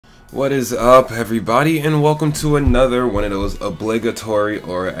What is up, everybody, and welcome to another one of those obligatory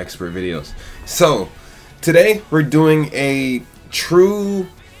or expert videos. So today we're doing a true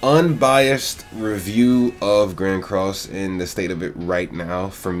unbiased review of Grand Cross in the state of it right now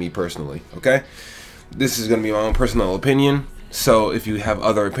for me personally. Okay, this is going to be my own personal opinion, so if you have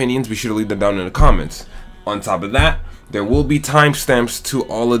other opinions, be sure to leave them down in the comments. On top of that, there will be timestamps to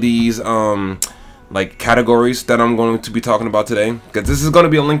all of these like categories that I'm going to be talking about today, because this is going to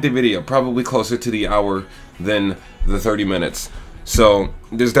be a lengthy video, probably closer to the hour than the 30 minutes. So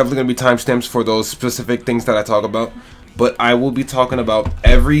there's definitely going to be timestamps for those specific things that I talk about, but I will be talking about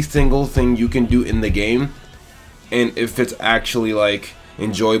every single thing you can do in the game and if it's actually like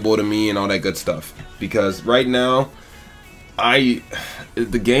enjoyable to me and all that good stuff. Because right now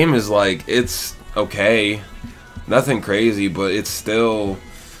the game is like, it's okay, nothing crazy, but it's still,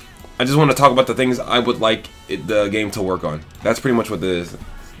 I just want to talk about the things I would like the game to work on. That's pretty much what this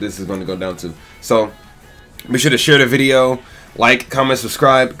is going to go down to. So be sure to share the video, like, comment,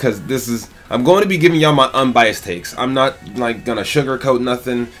 subscribe, because I'm going to be giving y'all my unbiased takes. I'm not like gonna sugarcoat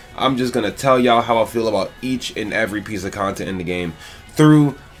nothing. I'm just gonna tell y'all how I feel about each and every piece of content in the game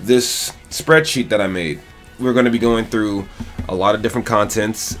through this spreadsheet that I made. We're going to be going through a lot of different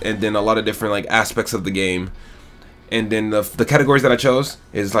contents and then a lot of different like aspects of the game. And then the categories that I chose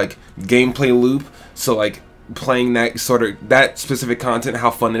is like gameplay loop. So like playing that specific content,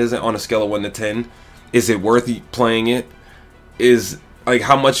 how fun it is on a scale of 1 to 10. Is it worth playing it? Is like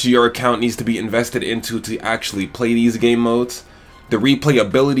how much your account needs to be invested into to actually play these game modes. The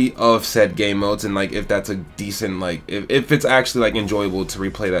replayability of said game modes, and like if that's a decent, like if it's actually like enjoyable to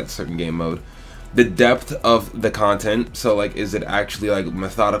replay that certain game mode. The depth of the content, so like is it actually like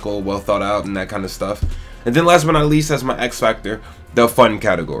methodical, well thought out, and that kind of stuff. And then last but not least, as my X factor, the fun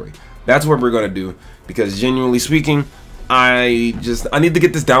category. That's what we're gonna do, because genuinely speaking, I need to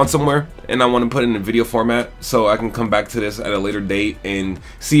get this down somewhere, and I want to put it in a video format so I can come back to this at a later date and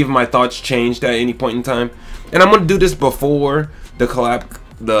see if my thoughts changed at any point in time. And I'm gonna do this before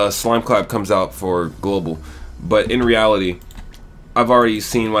the slime collab comes out for global. But in reality, I've already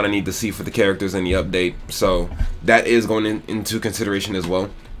seen what I need to see for the characters in the update, so that is going into consideration as well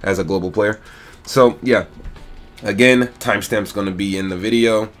as a global player. So yeah, again, timestamp's going to be in the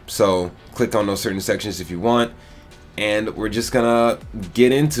video, so click on those certain sections if you want, and we're just gonna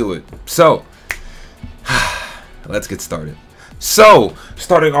get into it. So let's get started. So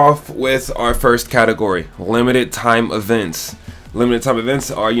starting off with our first category, limited time events. Limited time events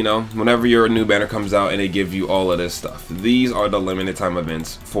are, you know, whenever your new banner comes out and they give you all of this stuff. These are the limited time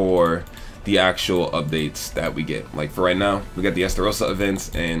events for the actual updates that we get. Like for right now, we got the Estarossa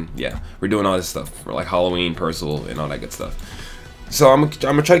events, and yeah, we're doing all this stuff for like Halloween, Percival, and all that good stuff. So I'm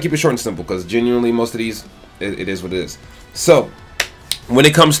gonna try to keep it short and simple, because genuinely most of these, it is what it is. So when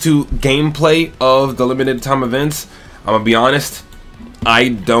it comes to gameplay of the limited time events, I'm gonna be honest, I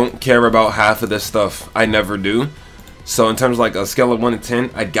don't care about half of this stuff. I never do. So in terms of like a scale of 1 to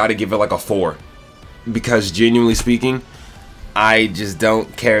 10, I gotta give it like a 4, because genuinely speaking, I just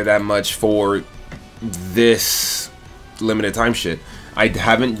don't care that much for this limited time shit. I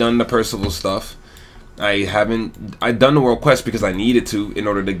haven't done the Percival stuff. I've done the World Quest because I needed to in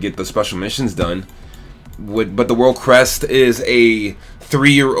order to get the special missions done. But the World Quest is a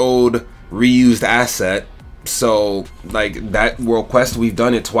 3-year-old reused asset. So like that World Quest, we've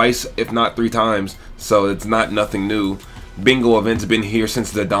done it twice, if not 3 times. So it's not nothing new. Bingo events been here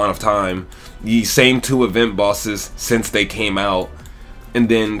since the dawn of time. The same 2 event bosses since they came out. And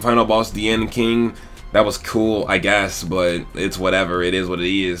then final boss, the End King, that was cool, I guess, but it's whatever. It is what it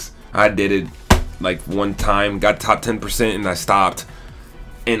is. I did it like 1 time, got top 10%, and I stopped.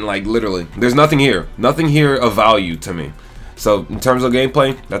 And like literally, there's nothing here. Nothing here of value to me. So in terms of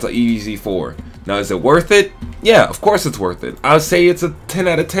gameplay, that's an easy 4. Now, is it worth it? Yeah, of course it's worth it. I would say it's a 10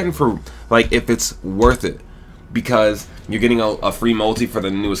 out of 10 for like if it's worth it, because you're getting a free multi for the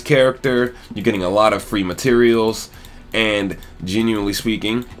newest character, you're getting a lot of free materials, and genuinely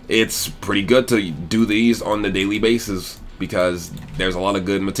speaking, it's pretty good to do these on the daily basis because there's a lot of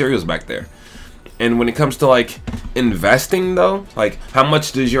good materials back there. And when it comes to like investing though, like how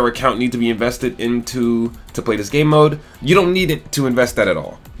much does your account need to be invested into to play this game mode? You don't need it to invest that at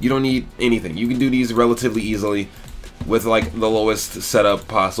all. You don't need anything. You can do these relatively easily with like the lowest setup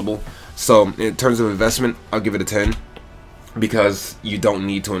possible. So in terms of investment, I'll give it a 10, because you don't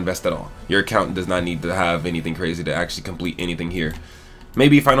need to invest at all. Your account does not need to have anything crazy to actually complete anything here.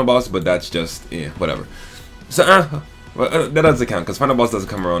 Maybe final boss, but that's just whatever. So that doesn't count, because final boss doesn't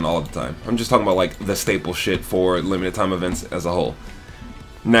come around all the time. I'm just talking about like the staple shit for limited time events as a whole.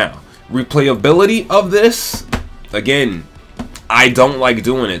 Now, replayability of this, again, I don't like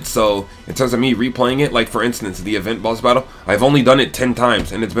doing it. So in terms of me replaying it, like for instance, the event boss battle, I've only done it 10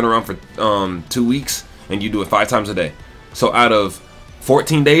 times, and it's been around for 2 weeks, and you do it 5 times a day. So out of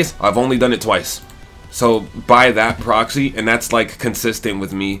 14 days, I've only done it twice. So by that proxy, and that's like consistent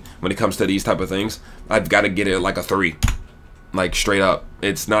with me when it comes to these type of things, I've got to get it like a 3, like straight up.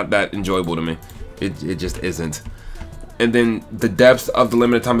 It's not that enjoyable to me. It just isn't. And then the depth of the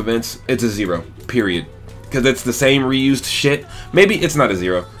limited time events, it's a 0, period. Because it's the same reused shit. Maybe it's not a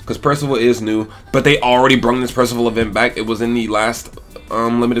 0, because Percival is new, but they already brought this Percival event back. It was in the last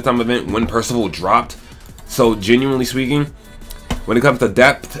limited time event when Percival dropped. So genuinely speaking, when it comes to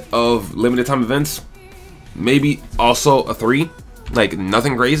depth of limited time events, maybe also a 3, like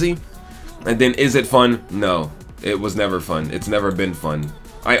nothing crazy. And then is it fun? No, it was never fun. It's never been fun.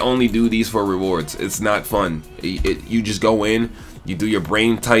 I only do these for rewards. It's not fun. You just go in, you do your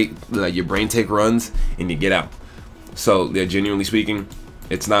brain take runs, and you get out. So yeah, genuinely speaking,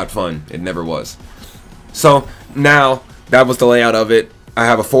 it's not fun. It never was. So now that was the layout of it. I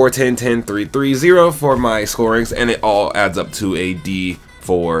have a 4, 10, 10, 3, 3, 0 for my scorings, and it all adds up to a D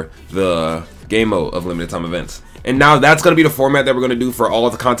for the game mode of limited time events. And now that's going to be the format that we're going to do for all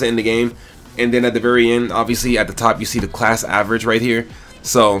of the content in the game. And then at the very end, obviously at the top, you see the class average right here.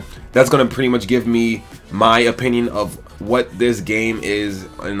 So that's going to pretty much give me my opinion of what this game is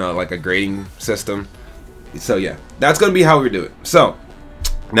in like a grading system. So yeah, that's going to be how we do it. So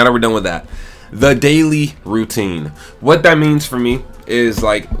now that we're done with that, the daily routine. What that means for me is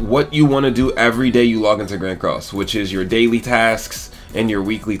like what you want to do every day you log into Grand Cross, which is your daily tasks and your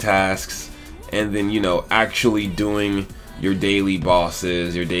weekly tasks, and then, you know, actually doing your daily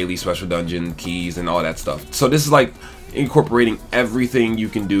bosses, your daily special dungeon keys, and all that stuff. So this is like incorporating everything you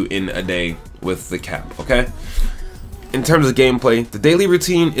can do in a day with the cap, okay? In terms of gameplay, the daily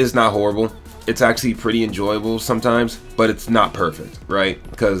routine is not horrible. It's actually pretty enjoyable sometimes, but it's not perfect, right?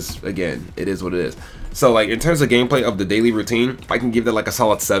 Because again, it is what it is. So like in terms of gameplay of the daily routine, I can give that like a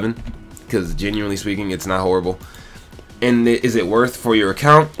solid 7, because genuinely speaking, it's not horrible. And is it worth for your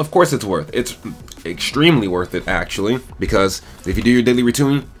account? Of course it's worth. It's extremely worth it actually, because if you do your daily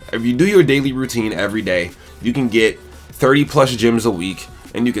routine, every day, you can get 30 plus gems a week,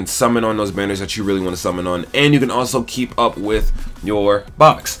 and you can summon on those banners that you really want to summon on, and you can also keep up with your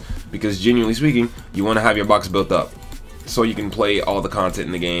box, because genuinely speaking, you want to have your box built up so you can play all the content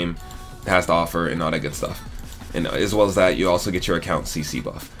in the game has to offer and all that good stuff. And as well as that, you also get your account CC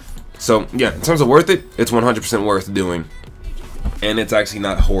buff. So yeah, in terms of worth it, it's 100% worth doing, and it's actually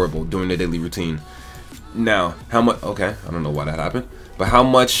not horrible doing the daily routine. Now, how much? Okay, I don't know why that happened, but how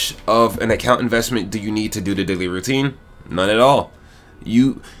much of an account investment do you need to do the daily routine? None at all.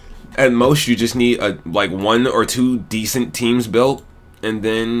 You, at most, you just need like 1 or 2 decent teams built, and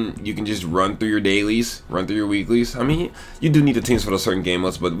then you can just run through your dailies, run through your weeklies. I mean, you do need the teams for those certain game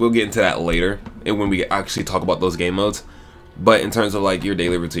modes, but we'll get into that later, and when we actually talk about those game modes. But in terms of like your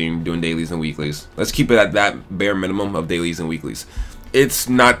daily routine, doing dailies and weeklies, let's keep it at that bare minimum of dailies and weeklies. It's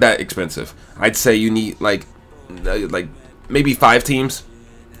not that expensive. I'd say you need like maybe 5 teams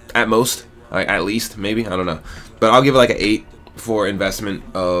at most, like at least, maybe, I don't know. But I'll give it like an 8 for investment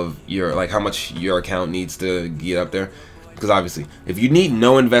of your, like how much your account needs to get up there. Because obviously, if you need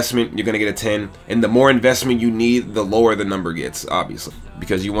no investment, you're gonna get a 10, and the more investment you need, the lower the number gets, obviously,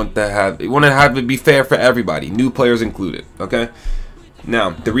 because you want to have it be fair for everybody, new players included. Okay.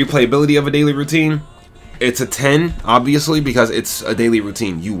 Now, the replayability of a daily routine, it's a 10, obviously, because it's a daily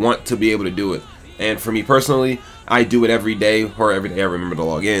routine. You want to be able to do it, and for me personally, I do it every day, or every day I remember to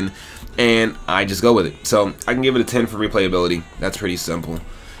log in, and I just go with it. So I can give it a 10 for replayability. That's pretty simple.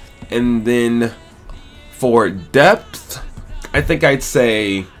 And then for depth, I think I'd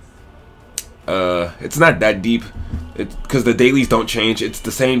say it's not that deep, because the dailies don't change. It's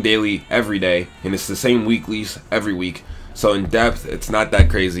the same daily every day, and it's the same weeklies every week. So in depth, it's not that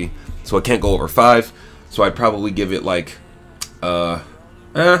crazy. So I can't go over 5. So I'd probably give it like I'd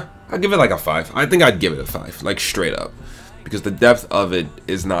give it like a 5. I think I'd give it a 5, like straight up, because the depth of it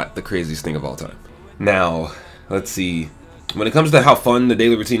is not the craziest thing of all time. Now, let's see. When it comes to how fun the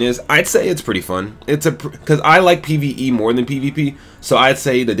daily routine is, I'd say it's pretty fun. Because I like PvE more than PvP, so I'd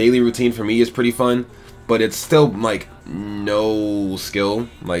say the daily routine for me is pretty fun, but it's still like no skill,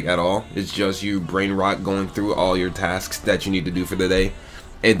 like at all. It's just you brain rot going through all your tasks that you need to do for the day,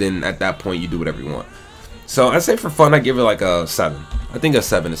 and then at that point you do whatever you want. So I'd say for fun, I give it like a 7. I think a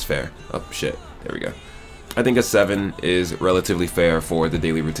 7 is fair. Oh shit, there we go. I think a 7 is relatively fair for the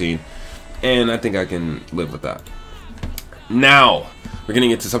daily routine, and I think I can live with that. Now, we're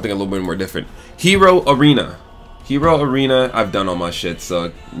getting into something a little bit more different. Hero Arena. Hero Arena, I've done all my shit,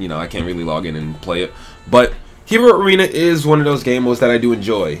 so, you know, I can't really log in and play it. But Hero Arena is one of those game modes that I do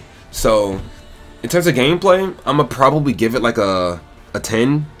enjoy. So, in terms of gameplay, I'm gonna probably give it like a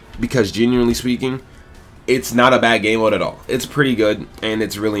 10 because genuinely speaking, it's not a bad game mode at all. It's pretty good and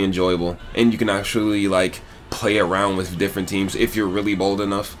it's really enjoyable, and you can actually like play around with different teams if you're really bold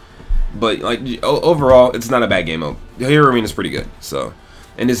enough. But like overall, it's not a bad game mode. Hero Arena is pretty good. So,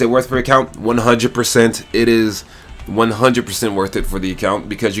 and is it worth for your account? 100%. It is 100% worth it for the account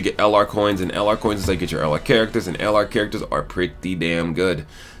because you get LR coins, and LR coins is like get your LR characters, and LR characters are pretty damn good.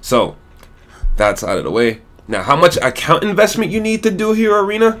 So that's out of the way. Now, how much account investment you need to do Hero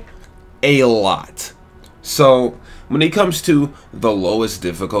Arena? A lot. So when it comes to the lowest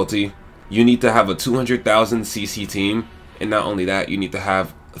difficulty, you need to have a 200,000 CC team, and not only that, you need to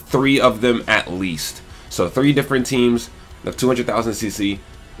have 3 of them at least. So 3 different teams of 200,000 CC.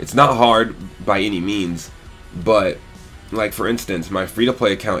 It's not hard by any means. But, like, for instance, my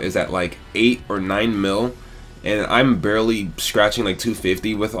free-to-play account is at, like, 8 or 9 mil, and I'm barely scratching, like,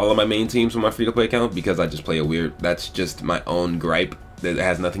 250 with all of my main teams on my free-to-play account because I just play a weird... That's just my own gripe. That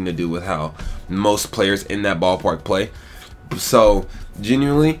has nothing to do with how most players in that ballpark play. So,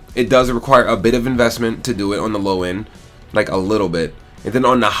 genuinely, it does require a bit of investment to do it on the low end, like, a little bit. And then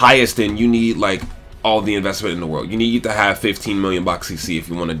on the highest end, you need, like... all the investment in the world. You need to have 15 million bucks CC if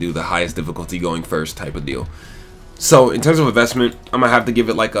you want to do the highest difficulty going first type of deal. So in terms of investment, I'm gonna have to give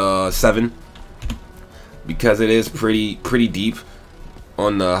it like a 7 because it is pretty deep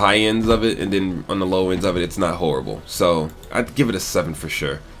on the high ends of it, and then on the low ends of it, it's not horrible. So I'd give it a 7 for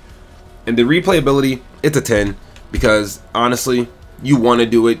sure. And the replayability, it's a 10 because honestly, you want to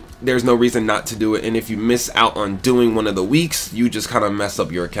do it. There's no reason not to do it, and if you miss out on doing one of the weeks, you just kind of mess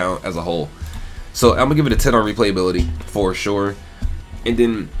up your account as a whole. So I'm gonna give it a 10 on replayability for sure. And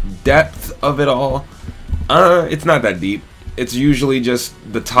then depth of it all, it's not that deep. It's usually just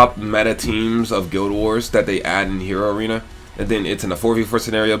the top meta teams of Guild Wars that they add in Hero Arena, and then it's in a 4v4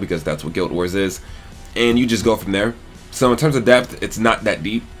 scenario because that's what Guild Wars is, and you just go from there. So in terms of depth, it's not that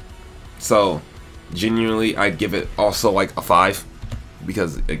deep. So genuinely, I'd give it also like a 5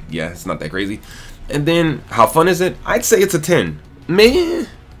 because yeah, it's not that crazy. And then how fun is it? I'd say it's a 10.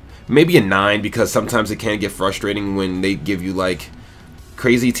 Maybe a 9 because sometimes it can get frustrating when they give you like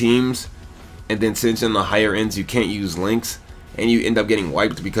crazy teams, and then since in the higher ends you can't use links and you end up getting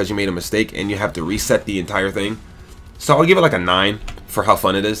wiped because you made a mistake and you have to reset the entire thing. So I'll give it like a 9 for how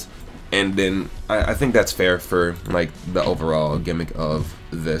fun it is, and then I think that's fair for like the overall gimmick of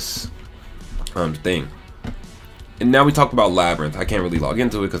this thing. And now we talk about Labyrinth. I can't really log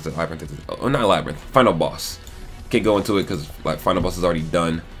into it because the Labyrinth is, oh, not Labyrinth, Final Boss. Can't go into it because like Final Boss is already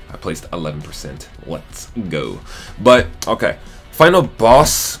done. I placed 11%. Let's go. But okay, Final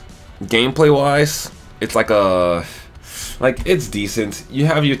Boss gameplay wise, it's like it's decent. You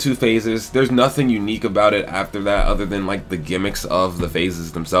have your 2 phases. There's nothing unique about it after that other than like the gimmicks of the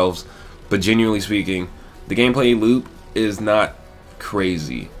phases themselves. But genuinely speaking, the gameplay loop is not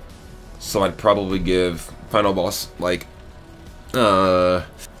crazy. So I'd probably give Final Boss like I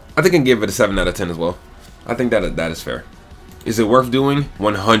think I can give it a 7 out of 10 as well. I think that is fair. Is it worth doing?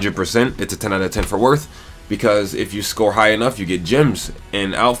 100%. It's a 10 out of 10 for worth, because if you score high enough, you get gems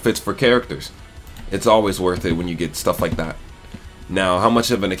and outfits for characters. It's always worth it when you get stuff like that. Now, how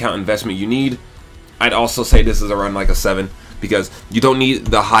much of an account investment you need? I'd also say this is around like a 7, because you don't need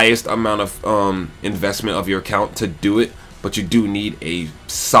the highest amount of investment of your account to do it, but you do need a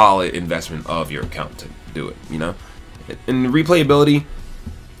solid investment of your account to do it, you know? And replayability,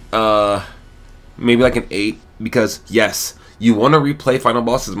 maybe like an 8, because yes, you want to replay Final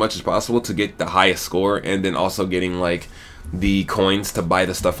Boss as much as possible to get the highest score, and then also getting like the coins to buy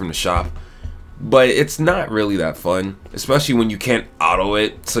the stuff from the shop. But it's not really that fun, especially when you can't auto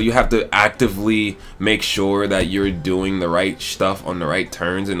it, so you have to actively make sure that you're doing the right stuff on the right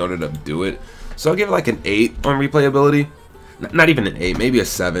turns in order to do it. So I'll give it like an 8 on replayability. Not even an 8, maybe a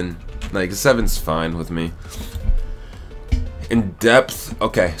 7. Like a 7's fine with me. In depth,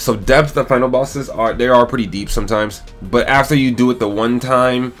 okay, so depth of Final Bosses are pretty deep sometimes, but after you do it the one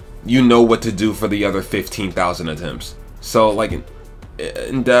time, you know what to do for the other 15,000 attempts. So like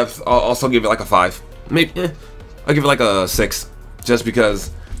in depth, I'll also give it like a 5. Maybe I'll give it like a 6, just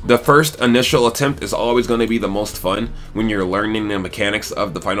because the first initial attempt is always going to be the most fun when you're learning the mechanics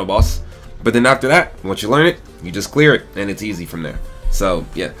of the final boss. But then after that, once you learn it, you just clear it, and it's easy from there. So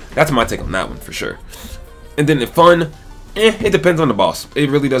yeah, that's my take on that one for sure. And then the fun, it depends on the boss. It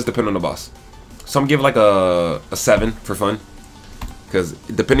really does depend on the boss. So I'm giving like a 7 for fun, because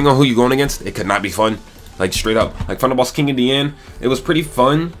depending on who you're going against, it could not be fun. Like straight up, like Final Boss King in the end, it was pretty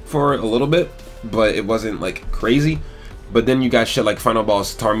fun for a little bit, but it wasn't like crazy. But then you got shit like Final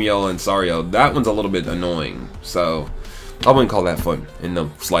Boss, Tarmiel, and Sario. That one's a little bit annoying, so I wouldn't call that fun in the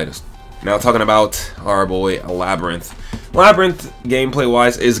slightest. Now talking about our boy Labyrinth. Labyrinth,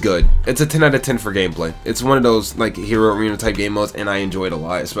 gameplay-wise, is good. It's a 10 out of 10 for gameplay. It's one of those like hero arena type game modes, and I enjoy it a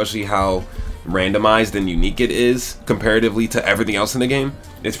lot, especially how randomized and unique it is comparatively to everything else in the game.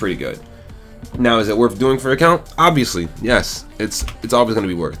 It's pretty good. Now, is it worth doing for your account? Obviously, yes. It's always going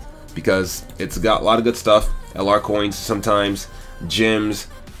to be worth, because it's got a lot of good stuff. LR coins sometimes, gems,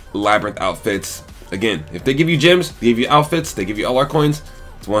 Labyrinth outfits. Again, if they give you gems, they give you outfits, they give you LR coins,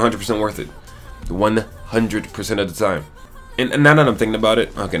 it's 100% worth it. 100% of the time. And now that I'm thinking about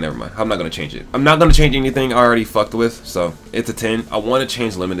it, okay, never mind. I'm not going to change it. I'm not going to change anything I already fucked with, so it's a 10. I want to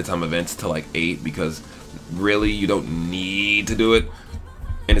change limited time events to like 8, because really, you don't need to do it.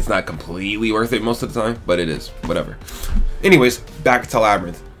 And it's not completely worth it most of the time, but it is. Whatever. Anyways, back to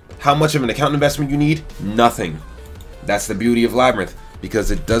Labyrinth. How much of an account investment you need? Nothing. That's the beauty of Labyrinth, because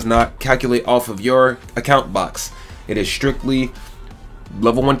it does not calculate off of your account box. It is strictly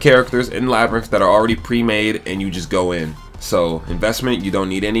level 1 characters in Labyrinth that are already pre-made, and you just go in. So investment, you don't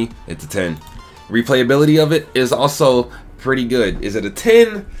need any. It's a 10. Replayability of it is also pretty good. Is it a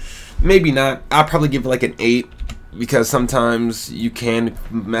 10? Maybe not. I'll probably give it like an 8, because sometimes you can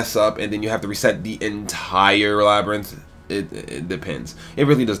mess up and then you have to reset the entire Labyrinth. It depends. It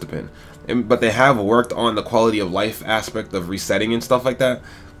really does depend. But they have worked on the quality of life aspect of resetting and stuff like that.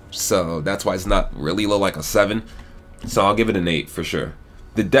 So that's why it's not really low, like a 7. So I'll give it an 8 for sure.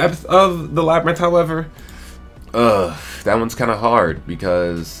 The depth of the Labyrinth, however, that one's kind of hard,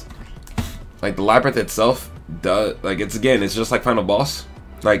 because like the Labyrinth itself does, like, it's just like Final Boss.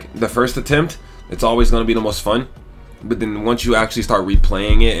 Like the first attempt, it's always going to be the most fun, but then once you actually start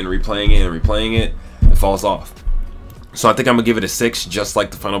replaying it and replaying it and replaying it, it falls off. So I think I'm gonna give it a 6, just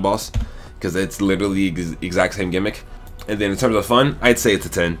like the Final Boss, because it's literally the exact same gimmick. And then in terms of fun, I'd say it's a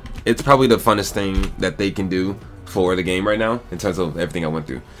 10. It's probably the funnest thing that they can do for the game right now in terms of everything I went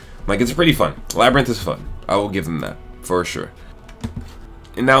through. Like, it's pretty fun. Labyrinth is fun. I will give them that for sure.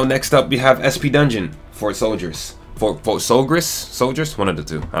 And now next up we have SP Dungeon, Fort Soldiers. Fort Soldiers? One of the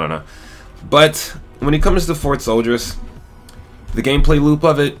two. I don't know. But when it comes to Fort Soldiers, the gameplay loop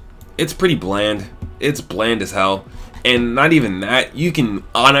of it, it's pretty bland. It's bland as hell. And not even that, you can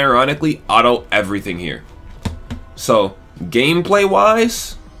unironically auto everything here. So gameplay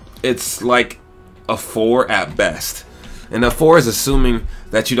wise, it's like a 4 at best. And a 4 is assuming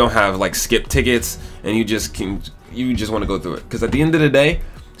that you don't have like skip tickets and you just want to go through it. Because at the end of the day,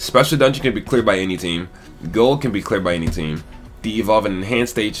 Special Dungeon can be cleared by any team. Gold can be cleared by any team. The Evolve and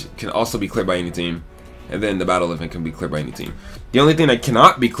Enhanced stage can also be cleared by any team. And then the Battle event can be cleared by any team. The only thing that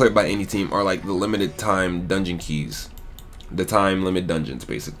cannot be cleared by any team are like the limited time dungeon keys. The time limit dungeons,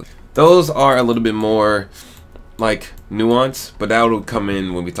 basically. Those are a little bit more like nuance, but that will come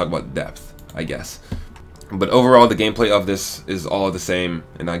in when we talk about depth, I guess. But overall, the gameplay of this is all the same,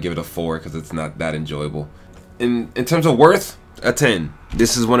 and I give it a 4 because it's not that enjoyable. In terms of worth, a 10.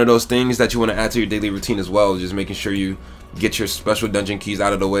 This is one of those things that you want to add to your daily routine as well, just making sure you get your special dungeon keys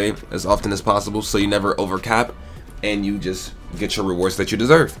out of the way as often as possible, so you never overcap and you just get your rewards that you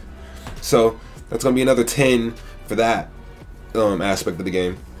deserve. So that's gonna be another 10 for that aspect of the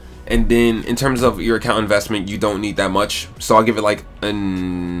game. And then in terms of your account investment, you don't need that much, so I'll give it like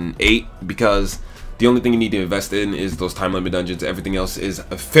an 8, because the only thing you need to invest in is those time limit dungeons. Everything else is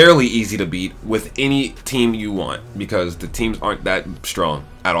fairly easy to beat with any team you want, because the teams aren't that strong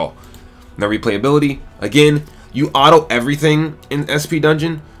at all. Now replayability, again, you auto everything in SP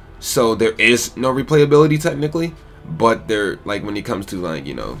Dungeon, so there is no replayability technically, but there, like, when it comes to, like,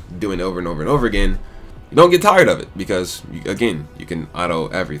 you know, doing it over and over and over again, you don't get tired of it, because again, you can auto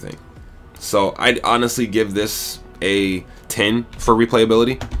everything. So I'd honestly give this a 10 for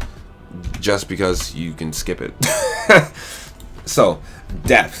replayability, just because you can skip it. So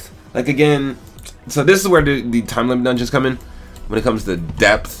depth, like, again, so this is where the time limit dungeons come in when it comes to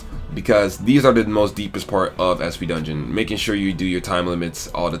depth, because these are the most deepest part of SP Dungeon, making sure you do your time limits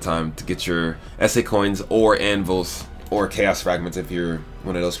all the time to get your SA coins or anvils or chaos fragments if you're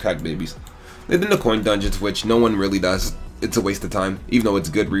one of those crack babies. Then the coin dungeons, which no one really does. It's a waste of time. Even though it's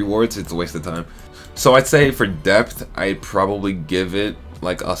good rewards, it's a waste of time. So I'd say for depth, I'd probably give it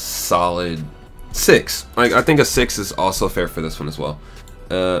like a solid 6. Like, I think a 6 is also fair for this one as well.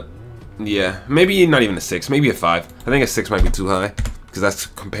 Yeah, maybe not even a 6, maybe a 5. I think a 6 might be too high, because that's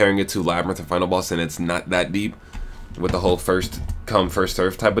comparing it to Labyrinth and Final Boss, and it's not that deep with the whole first come first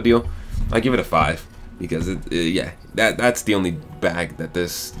serve type of deal. I give it a 5, because yeah, that's the only bag that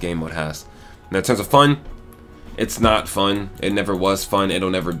this game mode has. Now in terms of fun, it's not fun. It never was fun. It'll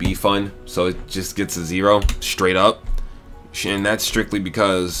never be fun. So it just gets a 0 straight up. And that's strictly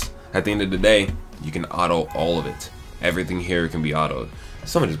because at the end of the day, you can auto all of it. Everything here can be autoed.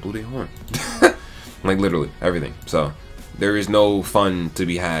 Someone just blew their horn. Like literally everything. So there is no fun to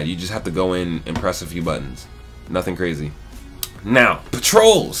be had. You just have to go in and press a few buttons. Nothing crazy. Now,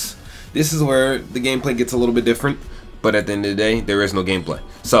 patrols. This is where the gameplay gets a little bit different, but at the end of the day, there is no gameplay.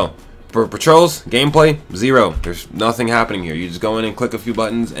 So for patrols, gameplay, 0. There's nothing happening here. You just go in and click a few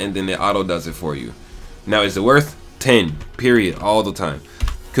buttons, and then the auto does it for you. Now, is it worth 10? Period. All the time.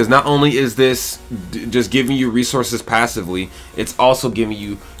 Because not only is this just giving you resources passively, it's also giving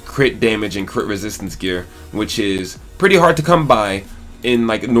you crit damage and crit resistance gear, which is pretty hard to come by in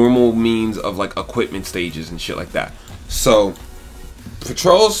like normal means of like equipment stages and shit like that. So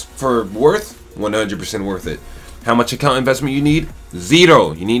patrols for worth, 100% worth it. How much account investment you need?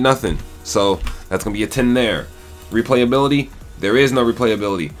 0. You need nothing. So that's gonna be a 10 there. Replayability, there is no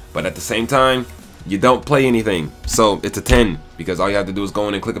replayability, but at the same time, you don't play anything, so it's a 10 because all you have to do is go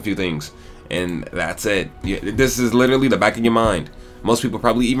in and click a few things, and that's it. This is literally the back of your mind. Most people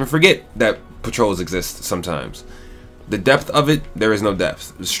probably even forget that patrols exist sometimes. The depth of it, there is no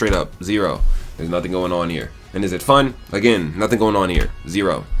depth. It's straight up 0. There's nothing going on here. And is it fun? Again, nothing going on here.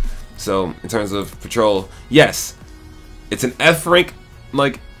 0. So in terms of patrol, yes, it's an F rank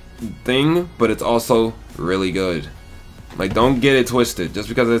like thing, but it's also really good. Like, don't get it twisted. Just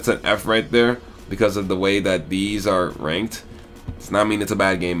because it's an F right there, because of the way that these are ranked, does not mean it's a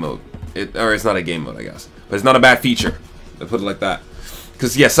bad game mode. Or it's not a game mode, I guess. But it's not a bad feature. Let's put it like that.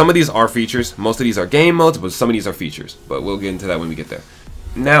 Because, yeah, some of these are features. Most of these are game modes, but some of these are features. But we'll get into that when we get there.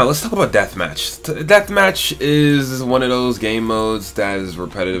 Now, let's talk about Deathmatch. Deathmatch is one of those game modes that is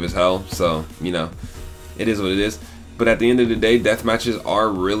repetitive as hell. So, you know, it is what it is. But at the end of the day, deathmatches are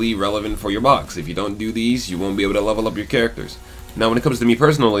really relevant for your box. If you don't do these, you won't be able to level up your characters. Now, when it comes to me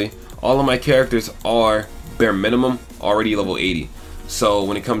personally, all of my characters are, bare minimum, already level 80. So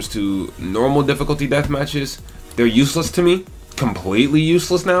when it comes to normal difficulty deathmatches, they're useless to me. Completely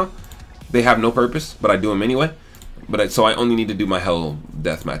useless now. They have no purpose, but I do them anyway. So I only need to do my hell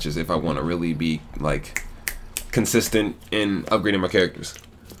deathmatches if I want to really be, like, consistent in upgrading my characters.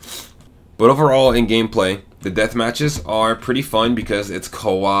 But overall, in gameplay, the death matches are pretty fun because it's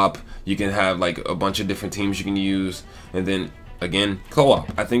co-op. You can have like a bunch of different teams you can use, and then again,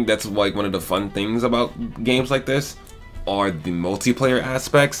 co-op. I think that's like one of the fun things about games like this are the multiplayer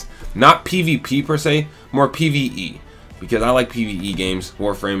aspects. Not PvP per se, more PvE. Because I like PvE games,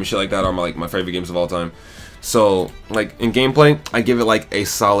 Warframe and shit like that are my favorite games of all time. So like in gameplay, I give it like a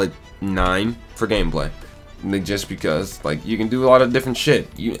solid 9 for gameplay. Just because like you can do a lot of different shit.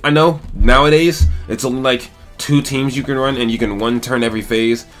 I know nowadays it's only like 2 teams you can run and you can 1 turn every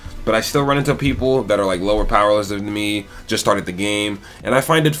phase, but I still run into people that are like lower powerless than me, just started the game, and I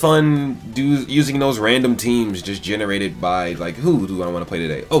find it fun using those random teams just generated by like, who do I want to play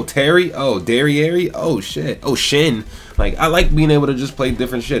today? Oh, Terry, oh, Derriere, oh shit, oh Shin. Like, I like being able to just play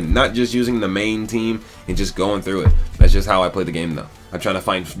different shit, not just using the main team and just going through it. That's just how I play the game though. I'm trying to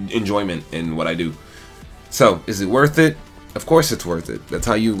find enjoyment in what I do. So, is it worth it? Of course it's worth it. That's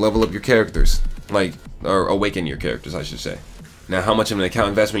how you level up your characters. Like, or awaken your characters, I should say. Now, how much of an account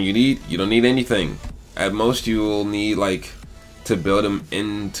investment you need? You don't need anything. At most, you will need, like, to build them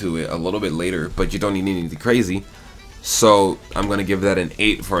into it a little bit later, but you don't need anything crazy. So, I'm going to give that an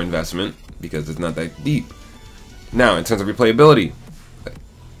 8 for investment, because it's not that deep. Now, in terms of replayability,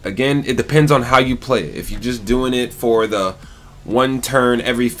 again, it depends on how you play it. If you're just doing it for the 1 turn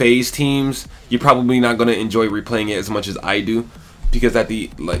every phase teams, you're probably not going to enjoy replaying it as much as I do, because at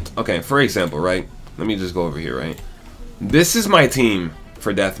the, like, okay, for example, right, let me just go over here, right, this is my team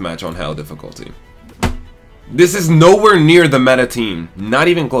for deathmatch on hell difficulty. This is nowhere near the meta team, not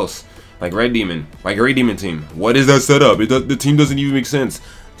even close. Like Red Demon, my Great Demon team, what is that setup? The team doesn't even make sense,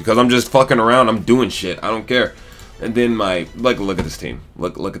 because I'm just fucking around, I'm doing shit, I don't care. And then my, like, look at this team,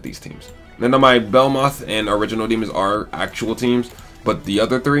 look at these teams. None of my Belmoth and original demons are actual teams, but the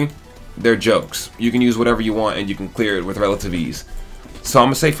other 3, they're jokes. You can use whatever you want and you can clear it with relative ease. So I'm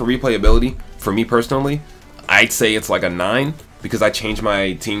gonna say for replayability, for me personally, I'd say it's like a 9, because I change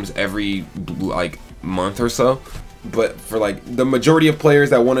my teams every like month or so. But for like the majority of players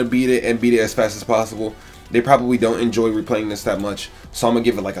that want to beat it and beat it as fast as possible, they probably don't enjoy replaying this that much. So I'm gonna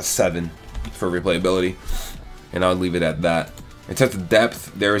give it like a 7 for replayability, and I'll leave it at that. In terms of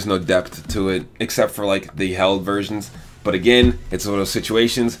depth, there is no depth to it, except for like the held versions. But again, it's one of those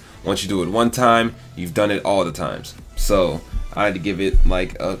situations, once you do it one time, you've done it all the times. So I had to give it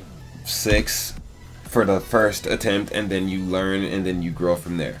like a 6 for the first attempt, and then you learn and then you grow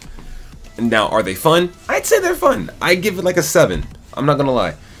from there. And now, are they fun? I'd say they're fun. I give it like a 7. I'm not gonna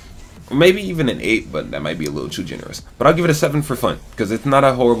lie. maybe even an 8, but that might be a little too generous. But I'll give it a 7 for fun, because it's not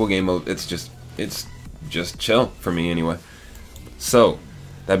a horrible game mode. It's just chill for me anyway. So,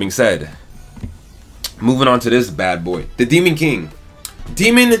 that being said, moving on to this bad boy, the Demon King.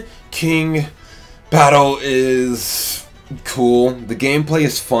 Demon King battle is cool. The gameplay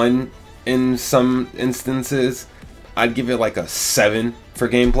is fun in some instances. I'd give it like a 7 for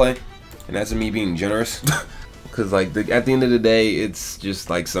gameplay, and that's me being generous. Because like at the end of the day, it's just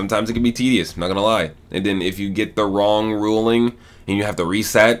like sometimes it can be tedious, I'm not gonna lie. And then if you get the wrong ruling and you have to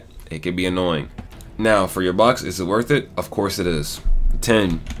reset, it can be annoying. Now for your box, is it worth it? Of course it is.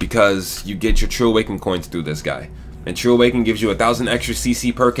 10, because you get your True Awaken coins through this guy. And True Awaken gives you 1,000 extra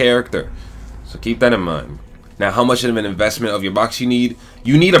CC per character. So keep that in mind. Now how much of an investment of your box you need?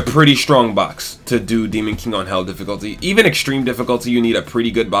 You need a pretty strong box to do Demon King on Hell difficulty. Even extreme difficulty, you need a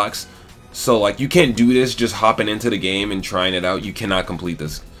pretty good box. So like you can't do this just hopping into the game and trying it out. You cannot complete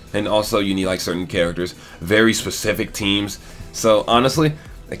this. And also you need like certain characters, very specific teams. So honestly,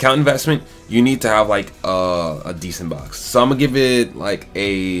 account investment, you need to have like a decent box. So I'm gonna give it like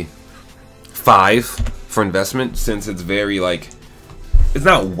a 5 for investment, since it's very like, it's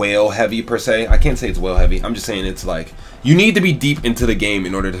not whale heavy per se. I can't say it's whale heavy. I'm just saying it's like, you need to be deep into the game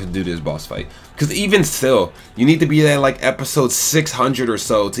in order to do this boss fight. Because even still, you need to be at like episode 600 or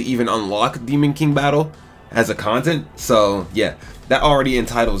so to even unlock Demon King battle as a content. So yeah, that already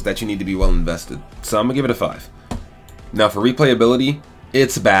entitles that you need to be well invested. So I'm gonna give it a 5. Now for replayability,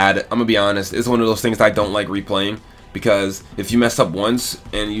 it's bad. I'm gonna be honest. It's one of those things that I don't like replaying, because if you mess up once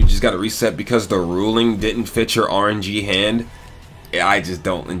and you just gotta reset because the ruling didn't fit your RNG hand, I just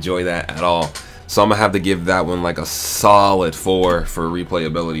don't enjoy that at all. So I'm gonna have to give that one like a solid 4 for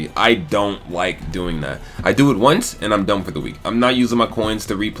replayability. I don't like doing that. I do it once and I'm done for the week. I'm not using my coins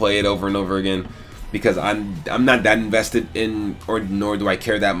to replay it over and over again, because I'm not that invested in, or nor do I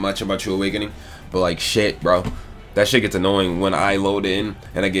care that much about True Awakening. But like shit, bro, that shit gets annoying when I load in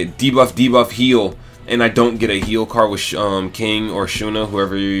and I get debuff, heal, and I don't get a heal card with King or Shuna,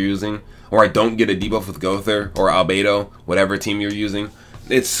 whoever you're using, or I don't get a debuff with Gother or Albedo, whatever team you're using.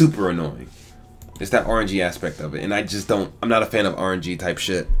 It's super annoying. It's that RNG aspect of it, and I just don't, I'm not a fan of RNG type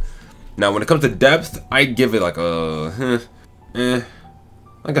shit. Now when it comes to depth, I give it like a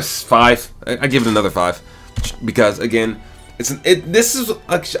like a 5. I give it another 5, because again, this is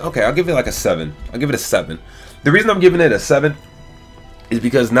okay, I'll give it like a 7. I'll give it a 7. The reason I'm giving it a 7 is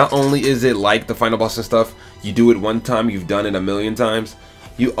because not only is it like the final boss and stuff, you do it one time, you've done it a million times.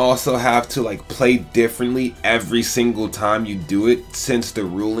 You also have to like play differently every single time you do it, since the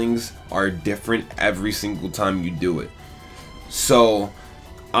rulings are different every single time you do it. So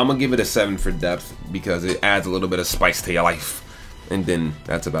I'm gonna give it a 7 for depth, because it adds a little bit of spice to your life, and then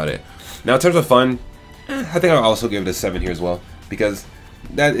that's about it. Now in terms of fun, I think I'll also give it a 7 here as well, because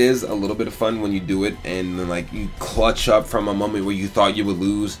that is a little bit of fun when you do it and then like you clutch up from a moment where you thought you would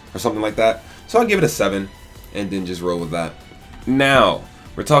lose or something like that. So I'll give it a 7 and then just roll with that. Now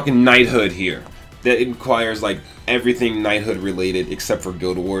we're talking Knighthood here. That requires like everything Knighthood related except for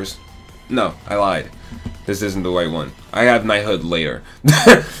Guild Wars. No, I lied. This isn't the right one. I have Knighthood later.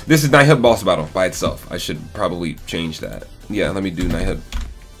 This is Knighthood boss battle by itself. I should probably change that. Yeah, let me do Knighthood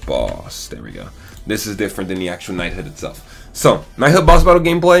boss. There we go. This is different than the actual Knighthood itself. So, Knighthood boss battle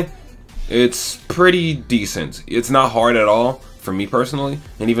gameplay, it's pretty decent. It's not hard at all for me personally,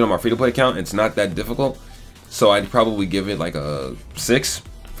 and even on my free-to-play account, it's not that difficult. So I'd probably give it like a 6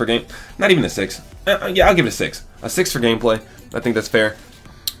 for game. Not even a 6. Yeah, I'll give it a 6. A 6 for gameplay. I think that's fair.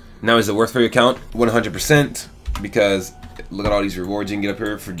 Now, is it worth for your account? 100%, because look at all these rewards you can get up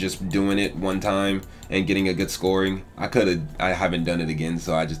here for just doing it one time and getting a good scoring. I haven't done it again,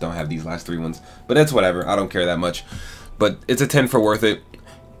 so I just don't have these last 3 ones. But that's whatever. I don't care that much. But it's a 10 for worth it.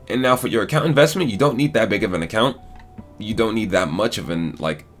 And now for your account investment, you don't need that big of an account. You don't need that much of an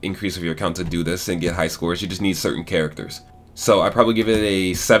like increase of your account to do this and get high scores. You just need certain characters. So I probably give it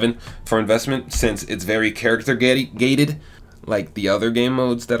a 7 for investment, since it's very character gated, like the other game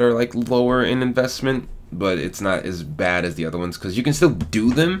modes that are like lower in investment, but it's not as bad as the other ones, because you can still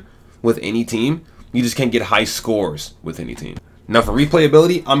do them with any team. You just can't get high scores with any team. Now for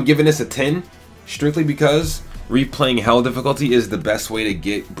replayability, I'm giving this a 10, strictly because replaying Hell difficulty is the best way to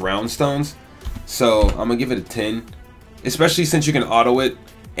get brownstones. So I'm gonna give it a 10, especially since you can auto it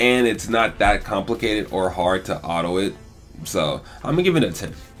and it's not that complicated or hard to auto it. So I'm gonna give it a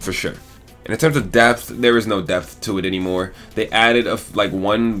 10 for sure. And in terms of depth, there is no depth to it anymore. They added like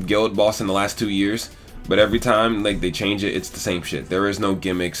 1 guild boss in the last 2 years, but every time like they change it, it's the same shit. There is no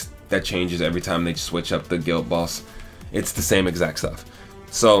gimmicks that changes every time they switch up the guild boss. It's the same exact stuff.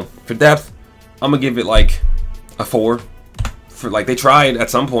 So for depth, I'm gonna give it like a 4 for like they tried at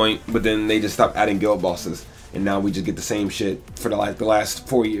some point, but then they just stopped adding guild bosses, and now we just get the same shit for the last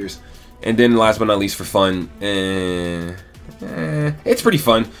 4 years. And then last but not least, for fun, it's pretty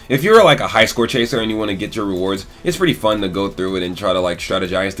fun. If you're like a high score chaser and you want to get your rewards, it's pretty fun to go through it and try to like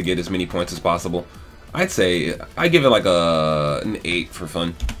strategize to get as many points as possible. I'd say I give it like an 8 for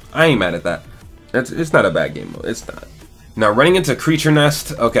fun. I ain't mad at that. It's not a bad game mode. It's not. Now running into Creature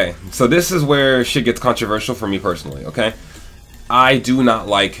Nest. Okay, so this is where shit gets controversial for me personally. Okay, I do not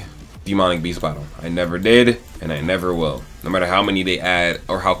like Demonic Beast Battle. I never did, and I never will. No matter how many they add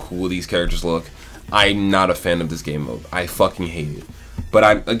or how cool these characters look, I'm not a fan of this game mode. I fucking hate it.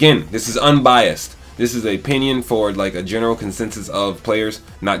 But again, this is unbiased. This is an opinion for like a general consensus of players,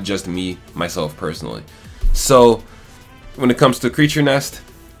 not just me, myself personally. So when it comes to Creature Nest,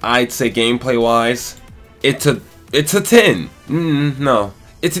 I'd say gameplay wise, it's a 10. No,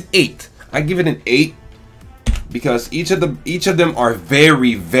 it's an 8. I give it an 8 because each of them are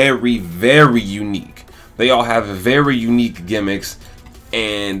very, very, very unique. They all have very unique gimmicks,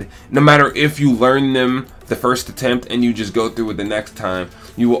 and no matter if you learn them the first attempt and you just go through it the next time,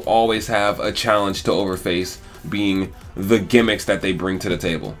 you will always have a challenge to overface, being the gimmicks that they bring to the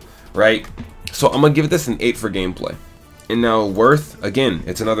table, right? So I'm gonna give this an 8 for gameplay. And now worth, again,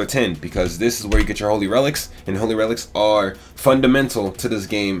 it's another 10 because this is where you get your holy relics, and holy relics are fundamental to this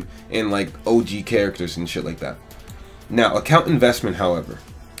game and like OG characters and shit like that. Now account investment, however,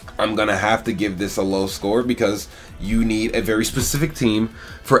 I'm gonna have to give this a low score because you need a very specific team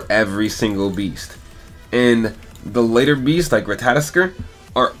for every single beast, and the later beasts like Ratatoskr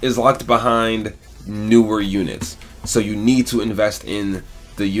is locked behind newer units, so you need to invest in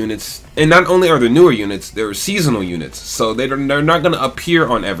the units. And not only are there newer units, they're seasonal units, so they're not going to appear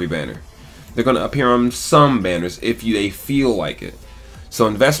on every banner. They're going to appear on some banners if they feel like it. So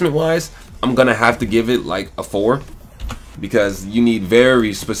investment wise, I'm going to have to give it like a 4 because you need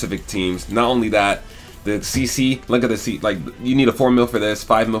very specific teams. Not only that, the CC, look at the C, like you need a 4 mil for this,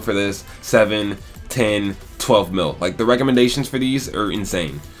 5 mil for this, 7, 10, 12 mil. Like the recommendations for these are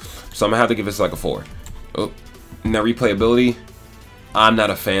insane. So I'm gonna have to give this like a 4. Oh, now replayability, I'm not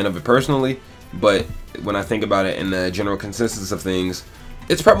a fan of it personally, but when I think about it in the general consensus of things,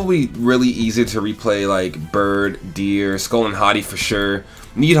 it's probably really easy to replay like Bird, Deer, Skull and Hottie for sure.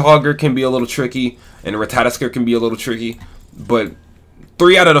 Needhogger can be a little tricky, and Ratatoskr can be a little tricky, but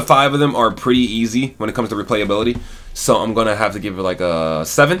 3 out of the 5 of them are pretty easy when it comes to replayability. So I'm gonna have to give it like a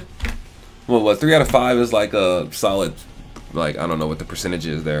 7. Well, 3 out of 5 is like a solid, like, I don't know what the percentage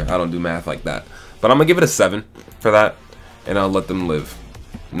is there. I don't do math like that. But I'm going to give it a 7 for that, and I'll let them live.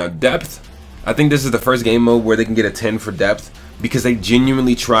 Now, depth. I think this is the first game mode where they can get a 10 for depth because they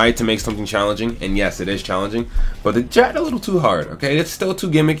genuinely tried to make something challenging. And yes, it is challenging, but they tried a little too hard, okay? It's still too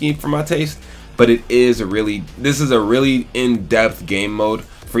gimmicky for my taste, but it is this is a really in-depth game mode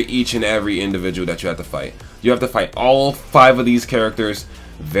for each and every individual that you have to fight. You have to fight all 5 of these characters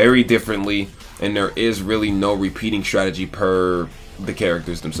very differently, and there is really no repeating strategy per the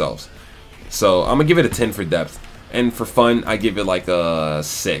characters themselves. So I'm gonna give it a 10 for depth, and for fun I give it like a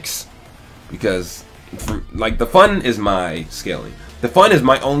 6 because like the fun is my scaling. The fun is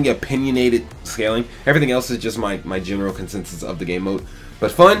my only opinionated scaling. Everything else is just my general consensus of the game mode.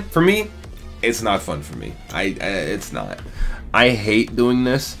 But fun for me, it's not fun for me. It's not. I hate doing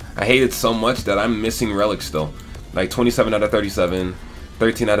this. I hate it so much that I'm missing relics still. Like 27 out of 37.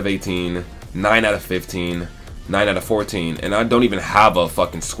 13 out of 18, 9 out of 15, 9 out of 14, and I don't even have a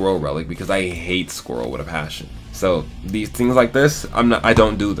fucking squirrel relic because I hate squirrel with a passion. So these things like this, I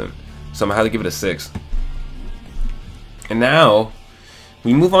don't do them. So I'm gonna have to give it a 6. And now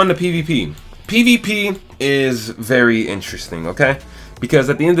we move on to PvP. PvP is very interesting, okay? Because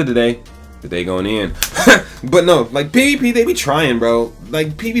at the end of the day going in. But no, like PvP, they be trying, bro. Like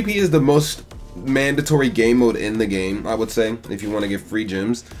PvP is the most mandatory game mode in the game, I would say, if you want to get free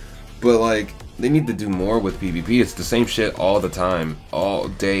gems. But like they need to do more with PvP. It's the same shit all the time, all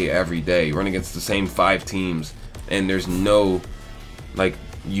day, every day. You run against the same 5 teams and there's no like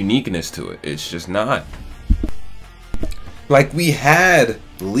uniqueness to it. It's just not. Like we had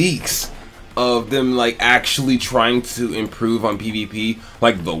leaks of them like actually trying to improve on PvP,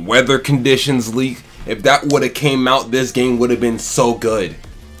 like the weather conditions leak. If that would have came out, this game would have been so good.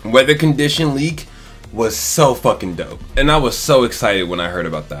 Weather condition leak was so fucking dope, and I was so excited when I heard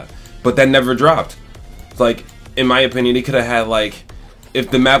about that, but that never dropped. Like in my opinion, they could have had like, if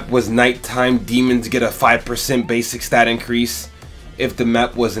the map was nighttime, demons get a 5% basic stat increase. If the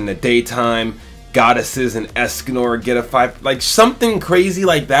map was in the daytime, goddesses and Escanor get a 5, like something crazy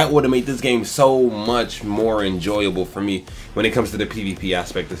like that would have made this game so much more enjoyable for me when it comes to the PvP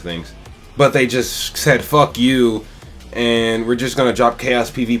aspect of things. But they just said fuck you and we're just gonna drop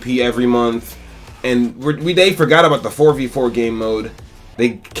Chaos PvP every month. And they forgot about the 4v4 game mode.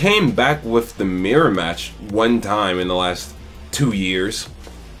 They came back with the mirror match one time in the last 2 years.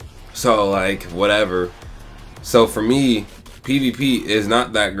 So like whatever. So for me, PvP is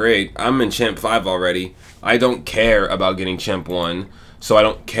not that great. I'm in Champ 5 already. I don't care about getting Champ 1, so I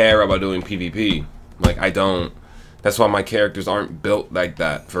don't care about doing PvP. Like I don't. That's why my characters aren't built like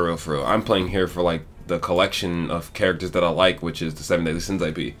that, for real, for real. I'm playing here for like the collection of characters that I like, which is the 7 Deadly Sins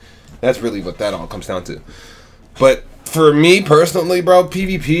IP. That's really what that all comes down to. But for me personally, bro,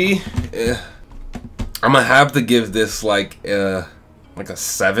 PvP, I'm gonna have to give this like a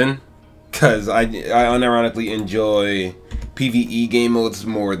 7, cause I unironically enjoy PvE game modes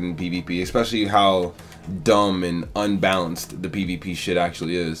more than PvP, especially how dumb and unbalanced the PvP shit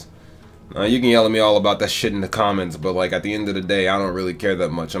actually is. You can yell at me all about that shit in the comments, but like at the end of the day, I don't really care that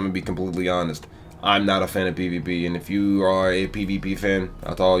much. I'm gonna be completely honest. I'm not a fan of PvP, and if you are a PvP fan,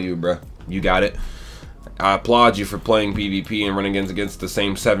 that's all you, bruh. You got it. I applaud you for playing PvP and running against the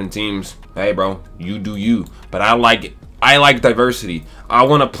same 7 teams. Hey, bro, you do you. But I like it. I like diversity. I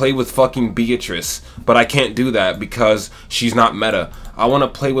want to play with fucking Beatrice, but I can't do that because she's not meta. I want to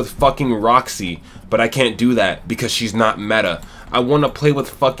play with fucking Roxy, but I can't do that because she's not meta. I want to play with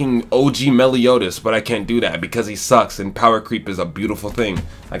fucking OG Meliodas, but I can't do that because he sucks and power creep is a beautiful thing.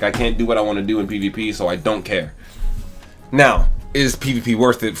 Like, I can't do what I want to do in PvP, so I don't care. Now, is PvP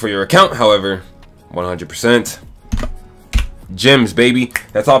worth it for your account, however? 100%. Gems, baby.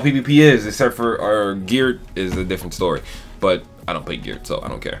 That's all PvP is, except for our geared is a different story. But I don't play geared, so I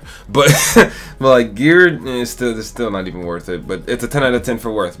don't care. But, but like geared is still not even worth it. But it's a 10 out of 10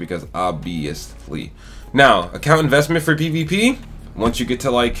 for worth because obviously. Now, account investment for PvP. Once you get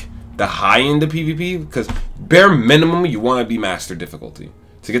to like the high end of PvP, because bare minimum you want to be master difficulty.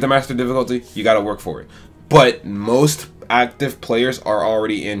 To get the master difficulty, you got to work for it. But most active players are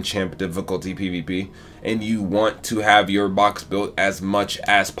already in champ difficulty PvP, and you want to have your box built as much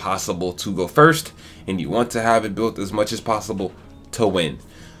as possible to go first, and you want to have it built as much as possible to win.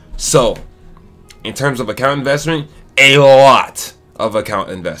 So, in terms of account investment, a lot of account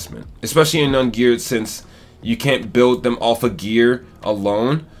investment, especially in ungeared, since you can't build them off of gear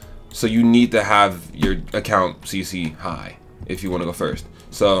alone, so you need to have your account CC high if you want to go first.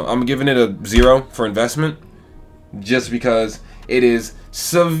 So I'm giving it a 0 for investment, just because it is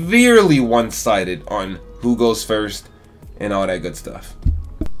severely one-sided on who goes first and all that good stuff.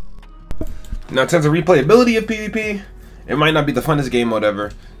 Now, in terms of replayability of PvP, it might not be the funnest game mode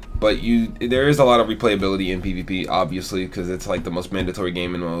ever, but there is a lot of replayability in PvP, obviously, because it's like the most mandatory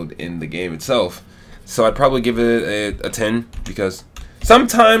gaming mode in the game itself. So I'd probably give it a 10, because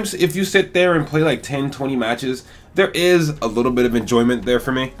sometimes if you sit there and play like 10-20 matches, there is a little bit of enjoyment there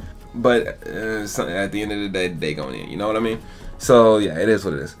for me. But at the end of the day, they going in, you know what I mean? So yeah, it is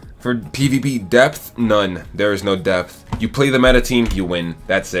what it is. For PvP depth, none. There is no depth. You play the meta team, you win.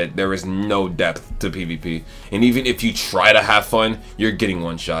 That's it. There is no depth to PvP. And even if you try to have fun, you're getting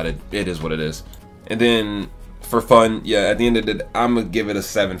one-shotted. It is what it is. And then for fun, yeah, at the end of the day, I'm gonna give it a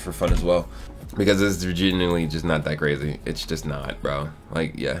 7 for fun as well, because it's genuinely just not that crazy. It's just not, bro.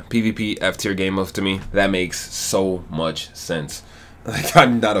 Like, yeah, PvP F tier game modes to me, that makes so much sense. Like,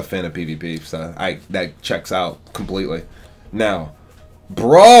 I'm not a fan of PvP, so that checks out completely. Now,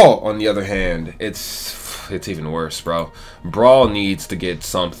 Brawl, on the other hand, it's even worse, bro. Brawl needs to get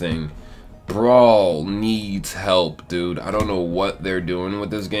something. Brawl needs help, dude. I don't know what they're doing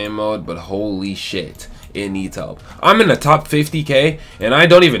with this game mode, but holy shit, it needs help. I'm in the top 50K, and I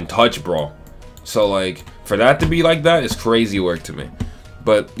don't even touch Brawl. So, like, for that to be like that is crazy work to me.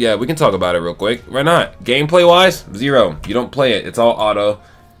 But, yeah, we can talk about it real quick. Why not? Gameplay-wise, 0. You don't play it. It's all auto.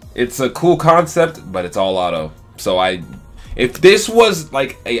 It's a cool concept, but it's all auto. So, if this was,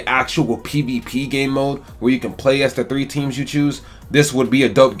 like, a actual PvP game mode where you can play as the 3 teams you choose, this would be a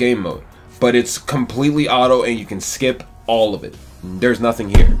dope game mode. But it's completely auto, and you can skip all of it. There's nothing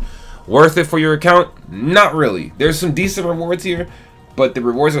here. Worth it for your account? Not really. There's some decent rewards here, but the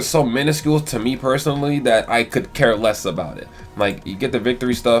rewards are so minuscule to me personally that I could care less about it. Like, you get the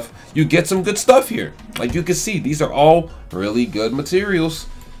victory stuff, you get some good stuff here. Like, you can see, these are all really good materials.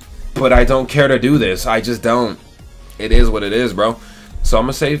 But I don't care to do this. I just don't. It is what it is, bro. So I'm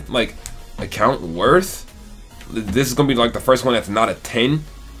gonna say, like, account worth. This is gonna be like the first one that's not a 10.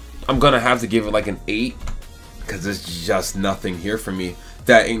 I'm gonna have to give it like an 8, because there's just nothing here for me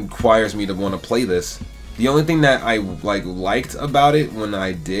that inquires me to want to play this. The only thing that I liked about it when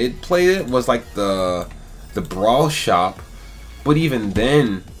I did play it was like the Brawl shop, but even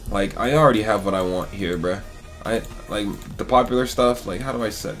then, like, I already have what I want here, bruh. I like the popular stuff. Like, how do I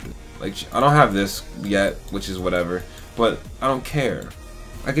set it? Like, I don't have this yet, which is whatever. but I don't care.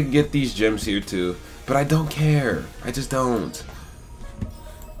 I could get these gems here too, but I don't care. I just don't.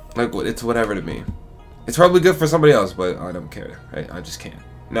 Like, it's whatever to me. It's probably good for somebody else, but I don't care. I just can't.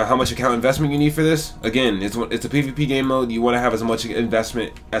 Now, how much account investment you need for this? Again, it's a PvP game mode. You want to have as much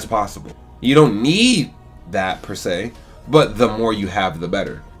investment as possible. You don't need that per se, but the more you have, the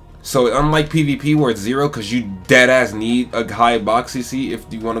better. So unlike PvP where it's 0 because you dead ass need a high box CC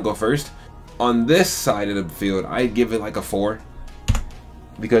if you want to go first, on this side of the field, I give it like a 4.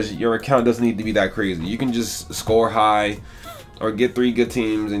 Because your account doesn't need to be that crazy. You can just score high or get 3 good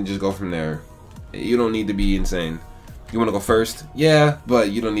teams and just go from there. You don't need to be insane. You want to go first? Yeah,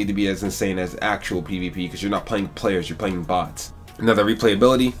 but you don't need to be as insane as actual PvP because you're not playing players, you're playing bots. Another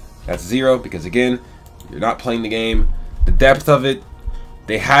replayability, that's 0 because again, you're not playing the game. The depth of it,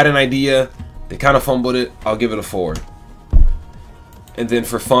 they had an idea, they kind of fumbled it, I'll give it a 4. And then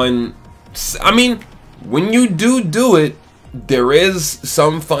for fun, I mean, when you do it, there is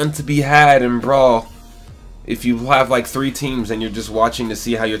some fun to be had in Brawl. If you have like 3 teams and you're just watching to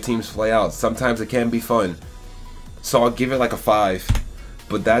see how your teams play out, sometimes it can be fun. So I'll give it like a 5.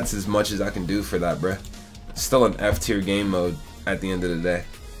 But that's as much as I can do for that, bruh. It's still an F tier game mode at the end of the day.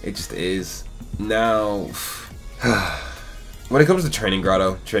 It just is. Now, when it comes to training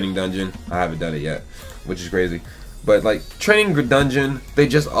grotto, training dungeon, I haven't done it yet, which is crazy. But like training dungeon, they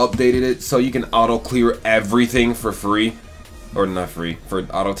just updated it so you can auto clear everything for free. Or not free, for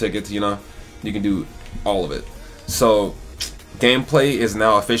auto tickets, you know? You can do all of it. So, gameplay is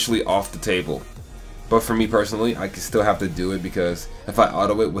now officially off the table. But for me personally, I can still have to do it because if I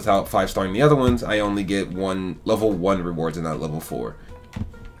auto it without 5-starring the other ones, I only get level 1 rewards and not level 4.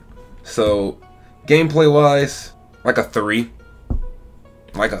 So, gameplay wise, like a 3.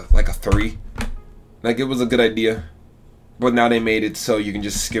 Like a 3. Like, it was a good idea. But now they made it so you can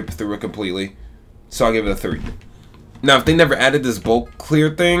just skip through it completely. So I'll give it a 3. Now, if they never added this bulk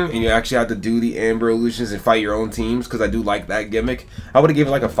clear thing, and you actually have to do the Amber Illusions and fight your own teams, because I do like that gimmick, I would have given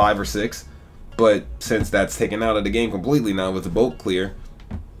it like a 5 or 6. But since that's taken out of the game completely now with the bulk clear,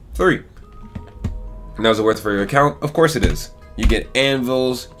 3. Now, is it worth it for your account? Of course it is. You get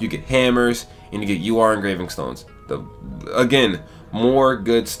anvils, you get hammers, and you get UR engraving stones. Again, more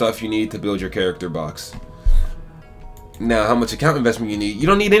good stuff you need to build your character box. Now, how much account investment you need? You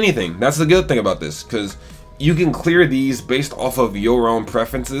don't need anything. That's the good thing about this, because you can clear these based off of your own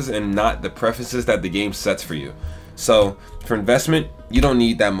preferences and not the preferences that the game sets for you. So for investment, you don't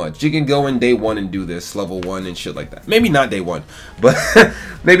need that much. You can go in day 1 and do this level 1 and shit like that. Maybe not day 1, but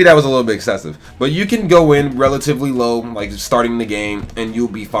maybe that was a little bit excessive. But you can go in relatively low, like starting the game, and you'll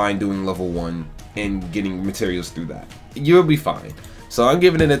be fine doing level 1 and getting materials through that. You'll be fine. So I'm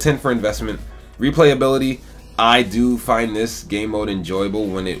giving it a 10 for investment. Replayability, I do find this game mode enjoyable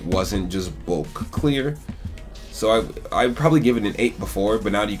when it wasn't just bulk clear. So I'd probably give it an 8 before,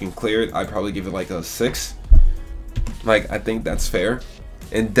 but now that you can clear it, I'd probably give it like a 6. Like, I think that's fair.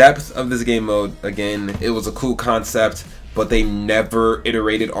 In depth of this game mode, again, it was a cool concept, but they never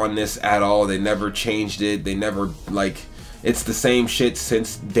iterated on this at all. They never changed it. They never, like, it's the same shit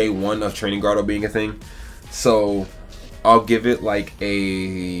since day 1 of Training Grotto being a thing. So I'll give it like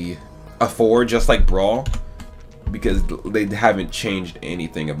a 4, just like Brawl, because they haven't changed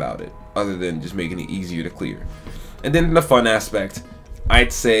anything about it other than just making it easier to clear. And then the fun aspect,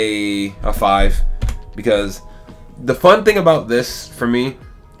 I'd say a 5, because the fun thing about this for me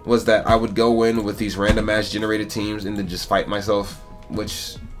was that I would go in with these random ass generated teams and then just fight myself,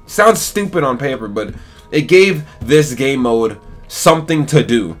 which sounds stupid on paper, but it gave this game mode something to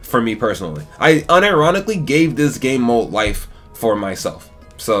do for me personally. I unironically gave this game mode life for myself.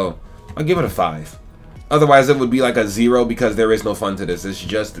 So I'll give it a 5. Otherwise it would be like a 0 because there is no fun to this. It's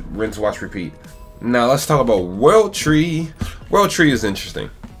just rinse, wash, repeat. Now let's talk about World Tree. World Tree is interesting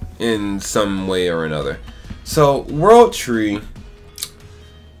in some way or another. So World Tree,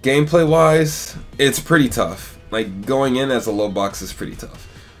 gameplay wise, it's pretty tough. Like, going in as a low box is pretty tough.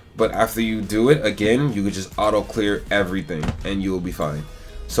 But after you do it again, you could just auto clear everything and you will be fine.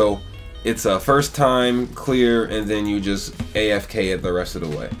 So it's a first time clear and then you just AFK it the rest of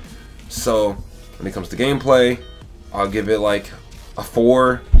the way. So when it comes to gameplay, I'll give it like a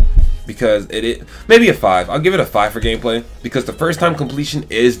 4 because it maybe a 5. I'll give it a 5 for gameplay because the first time completion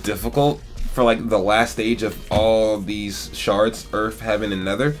is difficult for like the last stage of all these shards, Earth, Heaven, and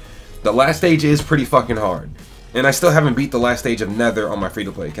Nether. The last stage is pretty fucking hard. And I still haven't beat the last stage of Nether on my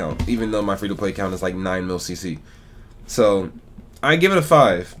free-to-play account, even though my free-to-play account is like 9 mil CC. So I give it a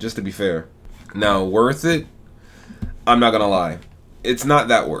 5, just to be fair. Now, worth it? I'm not gonna lie. It's not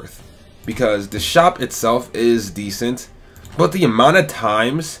that worth. Because the shop itself is decent, but the amount of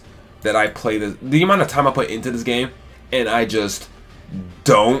times that I play this, the amount of time I put into this game and I just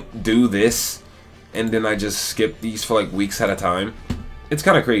don't do this, and then I just skip these for like weeks at a time, it's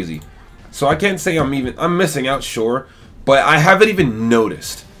kind of crazy. So I can't say I'm missing out, sure, but I haven't even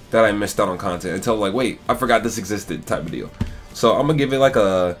noticed that I missed out on content until like, wait, I forgot this existed type of deal. So I'm gonna give it like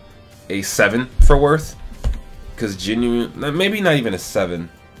a 7 for worth, because genuine, maybe not even a 7.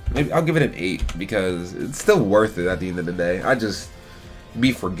 Maybe I'll give it an 8 because it's still worth it at the end of the day. I just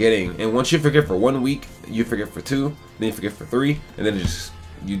be forgetting, and once you forget for 1 week, you forget for 2, then you forget for 3, and then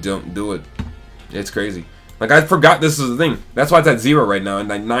you don't do it. It's crazy. Like, I forgot this was a thing. That's why it's at 0 right now in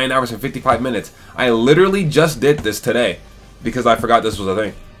like 9 hours and 55 minutes. I literally just did this today because I forgot this was a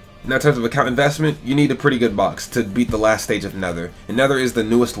thing. Now, in terms of account investment, you need a pretty good box to beat the last stage of Nether, and Nether is the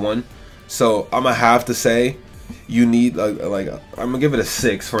newest one. So I'm gonna have to say, you need I'm gonna give it a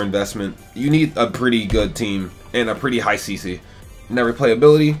 6 for investment. You need a pretty good team and a pretty high CC. Now,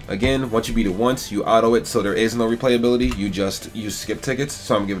 replayability, again, once you beat it once, you auto it, so there is no replayability. You skip tickets,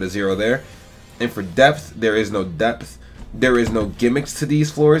 so I'm gonna give it a 0 there. And for depth, there is no depth. There is no gimmicks to these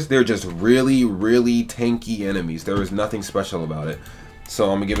floors. They're just really, really tanky enemies. There is nothing special about it. So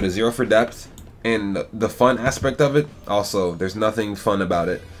I'm gonna give it a 0 for depth. And the fun aspect of it, also, there's nothing fun about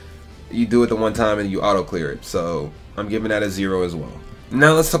it. You do it the one time and you auto clear it. So I'm giving that a 0 as well.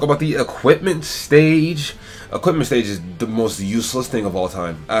 Now let's talk about the equipment stage. Equipment stage is the most useless thing of all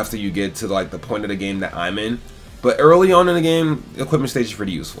time after you get to like the point of the game that I'm in. But early on in the game, equipment stage is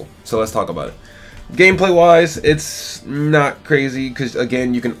pretty useful. So let's talk about it. Gameplay wise, it's not crazy because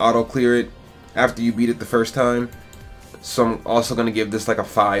again, you can auto clear it after you beat it the first time. So I'm also gonna give this like a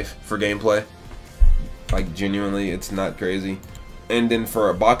 5 for gameplay. Like, genuinely, it's not crazy. And then for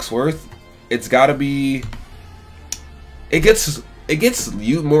a box worth, it's gotta be. It gets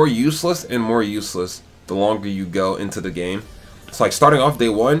more useless and more useless the longer you go into the game. It's like starting off day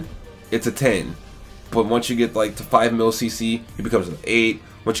 1, it's a 10, but once you get like to 5 mil CC, it becomes an 8.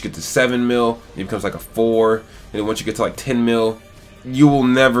 Once you get to 7 mil, it becomes like a 4. And then once you get to like 10 mil, you will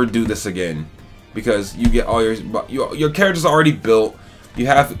never do this again because you get all your characters are already built. You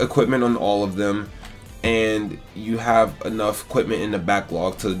have equipment on all of them, and you have enough equipment in the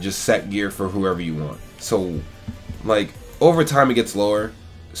backlog to just set gear for whoever you want. So, like, over time it gets lower.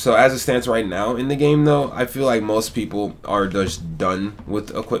 So as it stands right now in the game, though, I feel like most people are just done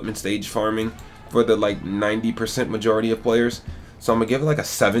with equipment stage farming for the like 90% majority of players. So I'm gonna give it like a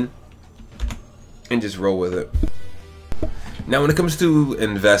 7 and just roll with it. Now, when it comes to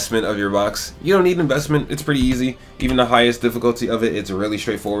investment of your box, you don't need investment. It's pretty easy. Even the highest difficulty of it, it's really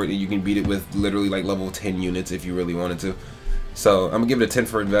straightforward, and you can beat it with literally like level 10 units if you really wanted to. So I'm gonna give it a 10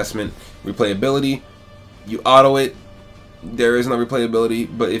 for investment. Replayability, you auto it. There is no replayability,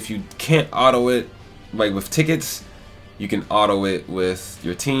 but if you can't auto it, like with tickets, you can auto it with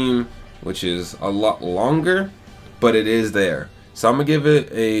your team, which is a lot longer, but it is there. So I'm gonna give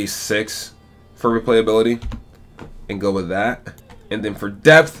it a 6 for replayability and go with that. And then for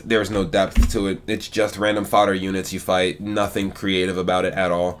depth, there's no depth to it. It's just random fodder units you fight, nothing creative about it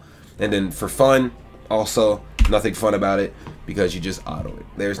at all. And then for fun, also nothing fun about it because you just auto it.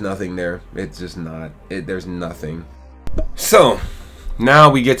 There's nothing there. It's just not it. There's nothing. So now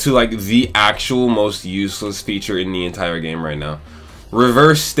we get to like the actual most useless feature in the entire game right now.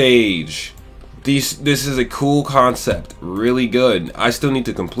 Reverse stage. This is a cool concept, really good. I still need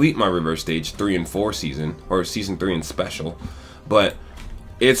to complete my reverse stage 3 and 4 season, or season 3 and special, but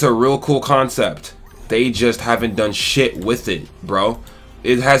it's a real cool concept. They just haven't done shit with it, bro.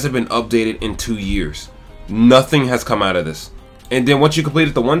 It hasn't been updated in 2 years. Nothing has come out of this. And then once you complete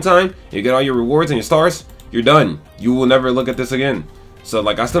it the one time, you get all your rewards and your stars, you're done. You will never look at this again. So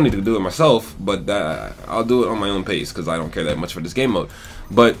like, I still need to do it myself, but I'll do it on my own pace because I don't care that much for this game mode.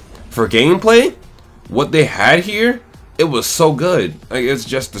 But for gameplay, what they had here, it was so good. Like, it's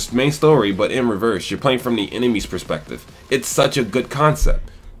just the main story, but in reverse. You're playing from the enemy's perspective. It's such a good concept.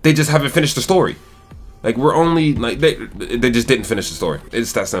 They just haven't finished the story. Like, we're only like they just didn't finish the story.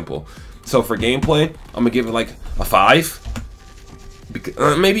 It's that simple. So for gameplay, I'm gonna give it like a 5.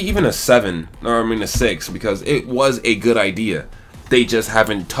 Maybe even a 7, or I mean a 6, because it was a good idea. They just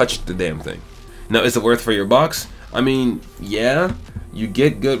haven't touched the damn thing. Now, is it worth for your box? I mean, yeah, you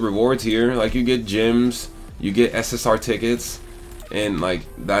get good rewards here. Like, you get gems, you get SSR tickets, and like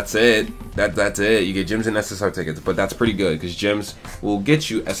that's it. That's it. You get gems and SSR tickets, but that's pretty good because gems will get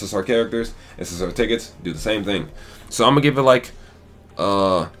you SSR characters. SSR tickets do the same thing. So I'm gonna give it like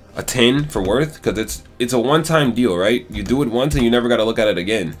a 10 for worth because it's a one-time deal, right? You do it once and you never got to look at it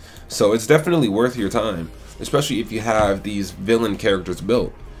again. So it's definitely worth your time, especially if you have these villain characters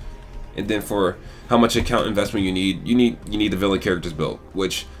built. And then for how much account investment you need the villain characters built,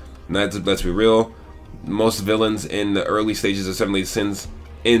 which let's be real, most villains in the early stages of Seven Deadly Sins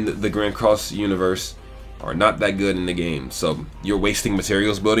in the Grand Cross universe are not that good in the game. So you're wasting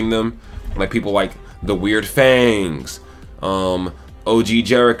materials building them. Like people like the Weird Fangs, OG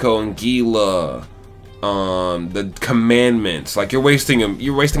Jericho and Gila, the Commandments. Like you're wasting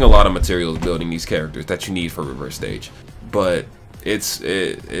a lot of materials building these characters that you need for reverse stage. But it's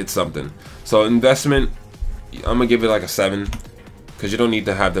something. So investment, I'm gonna give it like a 7. Because you don't need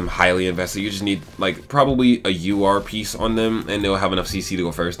to have them highly invested. You just need like probably a UR piece on them, and they'll have enough CC to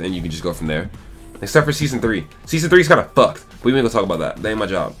go first, and you can just go from there. Except for Season 3. Season 3 is kind of fucked. We ain't gonna talk about that. That ain't my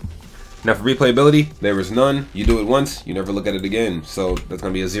job. Now for replayability, there is none. You do it once, you never look at it again. So that's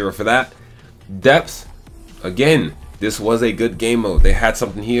gonna be a 0 for that. Depth, again, this was a good game mode. They had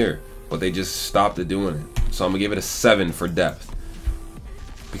something here, but they just stopped it doing it. So I'm gonna give it a 7 for depth.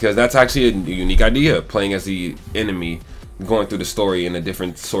 Because that's actually a unique idea, playing as the enemy, going through the story in a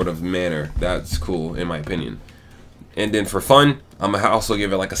different sort of manner. That's cool in my opinion. And then for fun, I'm gonna also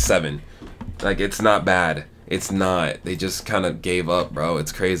give it like a 7. Like it's not bad. It's not. They just kind of gave up, bro.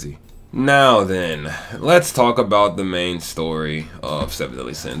 It's crazy. Now then, let's talk about the main story of Seven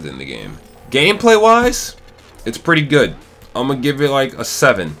Deadly Sins in the game. Gameplay wise, it's pretty good. I'm gonna give it like a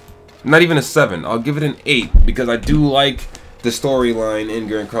 7. Not even a 7. I'll give it an 8 because I do like the storyline in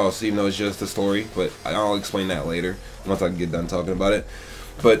Grand Cross, even though it's just a story, but I'll explain that later once I get done talking about it.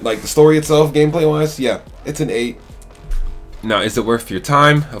 But like the story itself, gameplay wise, yeah, it's an 8. Now, is it worth your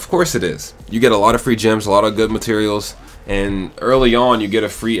time? Of course it is. You get a lot of free gems, a lot of good materials, and early on you get a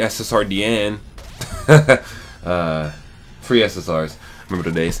free SSR Deanne. Free SSRs,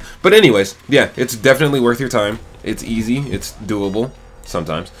 remember the days. But anyways, yeah, it's definitely worth your time. It's easy, it's doable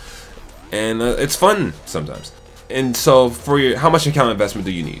sometimes, and it's fun sometimes. And so for your, how much account investment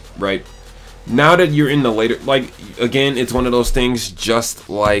do you need, right? Now that you're in the later, like, again, it's one of those things just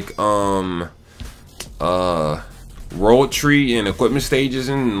like, World Tree and equipment stages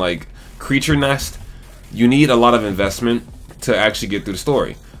and, like, Creature Nest. You need a lot of investment to actually get through the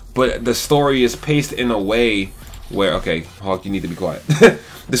story. But the story is paced in a way where, okay, Hawk, you need to be quiet.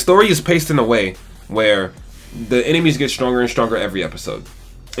 The story is paced in a way where the enemies get stronger and stronger every episode.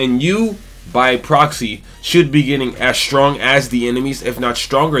 And you, by proxy, should be getting as strong as the enemies, if not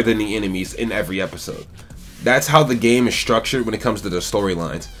stronger than the enemies in every episode. That's how the game is structured when it comes to the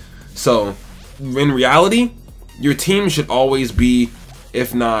storylines. So, in reality, your team should always be,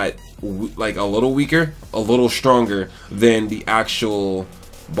 if not like a little weaker, a little stronger than the actual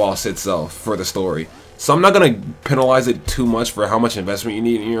boss itself for the story. So I'm not going to penalize it too much for how much investment you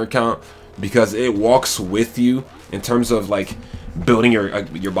need in your account, because it walks with you in terms of like building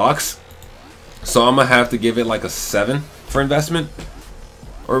your box. So I'm gonna have to give it like a 7 for investment,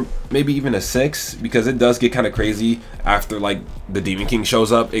 or maybe even a 6, because it does get kind of crazy after like the Demon King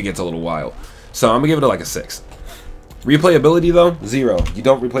shows up. It gets a little wild. So I'm gonna give it like a 6. Replayability though, 0. You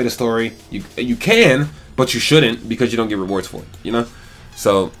don't replay the story. You can, but you shouldn't, because you don't get rewards for it, you know?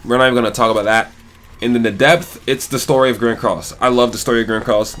 So we're not even gonna talk about that. And then the depth, it's the story of Grand Cross. I love the story of Grand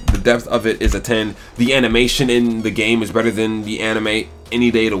Cross. The depth of it is a 10. The animation in the game is better than the anime any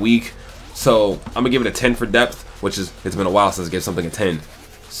day of the week. So I'm gonna give it a 10 for depth, which is, it's been a while since I gave something a 10.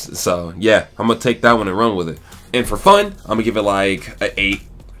 So yeah, I'm gonna take that one and run with it. And for fun, I'm gonna give it like an 8.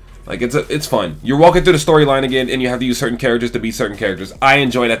 Like it's fun. You're walking through the storyline again, and you have to use certain characters to beat certain characters. I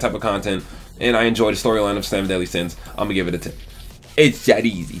enjoy that type of content, and I enjoy the storyline of Seven Deadly Sins. I'm gonna give it a 10. It's that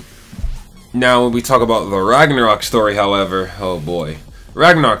easy. Now when we talk about the Ragnarök Story, however, oh boy,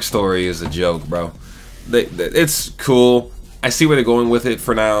 Ragnarök Story is a joke, bro. It's cool. I see where they're going with it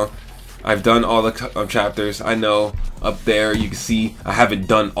for now. I've done all the chapters. I know up there you can see I haven't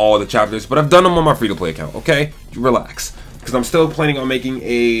done all the chapters, but I've done them on my free-to-play account, okay? Relax. Because I'm still planning on making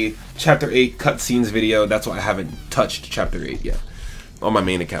a Chapter 8 cutscenes video. That's why I haven't touched Chapter 8 yet on my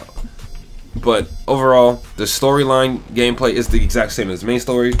main account. But overall, the storyline gameplay is the exact same as the main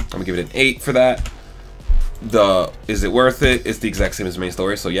story. I'm going to give it an 8 for that. Is it worth it? It's the exact same as the main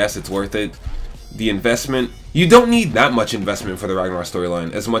story, so yes, it's worth it. The investment, you don't need that much investment for the Ragnarök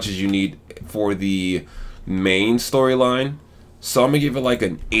storyline as much as you need for the main storyline. So I'm gonna give it like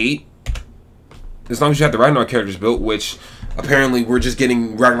an 8. As long as you have the Ragnarök characters built, which apparently we're just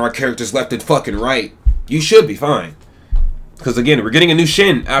getting Ragnarök characters left and fucking right, you should be fine. Because again, we're getting a new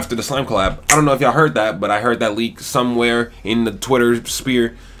Shin after the Slime collab. I don't know if y'all heard that, but I heard that leak somewhere in the Twitter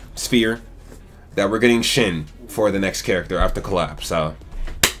sphere that we're getting Shin for the next character after collab. So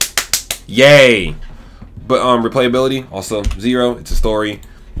yay! But replayability, also 0. It's a story.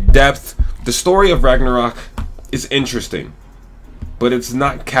 Depth, the story of Ragnarök is interesting, but it's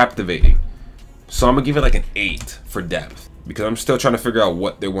not captivating. So I'm gonna give it like an 8 for depth. because I'm still trying to figure out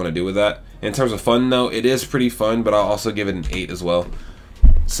what they want to do with that. In terms of fun though, it is pretty fun, but I'll also give it an 8 as well.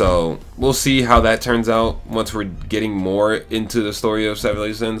 So we'll see how that turns out once we're getting more into the story of Seven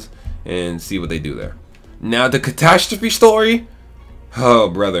Deadly Sins and see what they do there. Now the Catastrophe Story, oh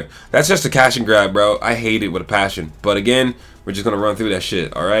brother, that's just a cash and grab, bro. I hate it with a passion, but again, we're just gonna run through that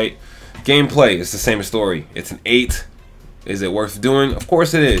shit. All right, gameplay is the same as story. It's an 8. Is it worth doing? Of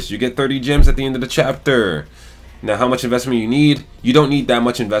course it is. You get 30 gems at the end of the chapter. Now how much investment you need? You don't need that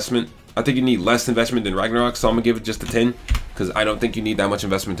much investment. I think you need less investment than Ragnarok, so I'm gonna give it just a 10 because I don't think you need that much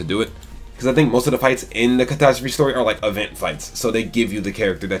investment to do it. Because I think most of the fights in the Catastrophe Story are like event fights, so they give you the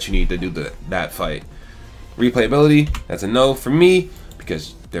character that you need to do that fight. Replayability, that's a no for me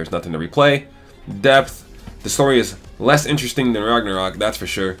because there's nothing to replay. Depth, the story is less interesting than Ragnarok, that's for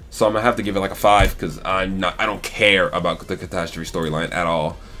sure. So I'm gonna have to give it like a 5 because I don't care about the Catastrophe storyline at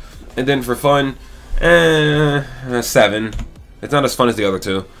all. And then for fun, a 7. It's not as fun as the other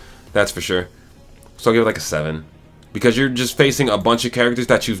two, that's for sure. So I'll give it like a 7 because you're just facing a bunch of characters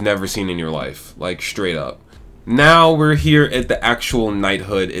that you've never seen in your life, like straight up. Now we're here at the actual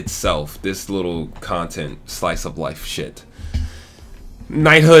Knighthood itself, this little content slice of life shit.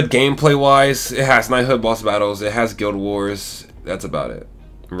 Knighthood gameplay wise, it has Knighthood boss battles, it has guild wars, that's about it,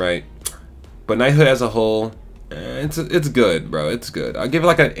 right? But Knighthood as a whole, it's good, bro, it's good. I'll give it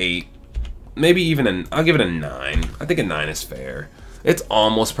like an 8, maybe even I'll give it a 9. I think a 9 is fair. It's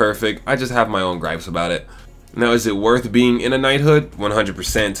almost perfect, I just have my own gripes about it. Now, is it worth being in a Knighthood?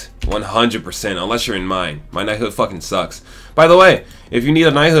 100%. 100%, unless you're in mine. My Knighthood fucking sucks. By the way, if you need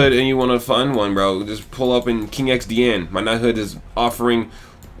a Knighthood and you want a fun one, bro, just pull up in King XDN. My Knighthood is offering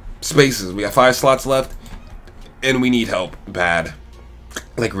spaces. We got 5 slots left, and we need help bad.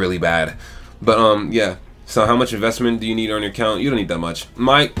 Like, really bad. But, yeah. So, how much investment do you need on your account? You don't need that much.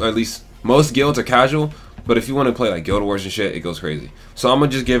 Or at least, most guilds are casual, but if you want to play, like, Guild Wars and shit, it goes crazy. So, I'm gonna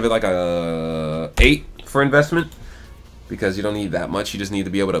just give it, like, a 8. For investment, because you don't need that much. You just need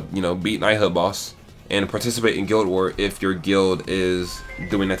to be able to, you know, beat Knighthood boss and participate in Guild War if your guild is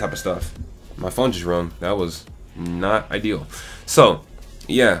doing that type of stuff. My phone just rung. That was not ideal. So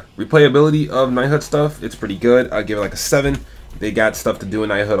yeah, replayability of Knighthood stuff, it's pretty good. I'll give it like a 7. They got stuff to do in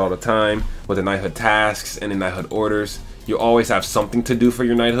Knighthood all the time with the Knighthood tasks and the Knighthood orders. You always have something to do for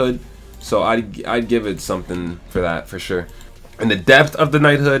your Knighthood, so I'd give it something for that for sure. And the depth of the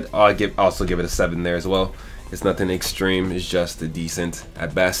Knighthood, I'll also give it a 7 there as well. It's nothing extreme, it's just a decent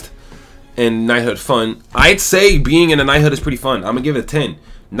at best. And Knighthood fun, I'd say being in a Knighthood is pretty fun. I'm gonna give it a 10.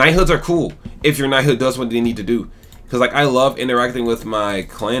 Knighthoods are cool if your Knighthood does what they need to do. Cause like I love interacting with my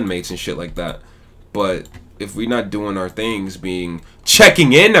clan mates and shit like that. But if we're not doing our things,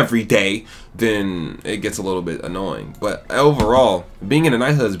 checking in every day, then it gets a little bit annoying. But overall, being in a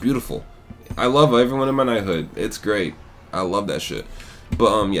Knighthood is beautiful. I love everyone in my Knighthood. It's great. I love that shit.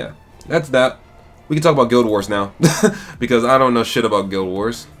 But yeah, that's that. We can talk about Guild Wars now because I don't know shit about Guild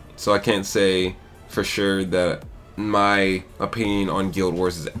Wars, so I can't say for sure that my opinion on Guild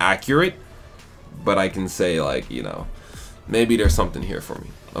Wars is accurate, but I can say, like, you know, maybe there's something here for me.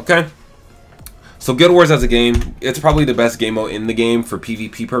 Okay, so Guild Wars as a game, it's probably the best game mode in the game for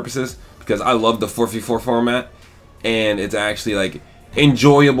PvP purposes because I love the 4v4 format and it's actually like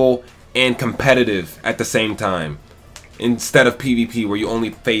enjoyable and competitive at the same time. Instead of PvP where you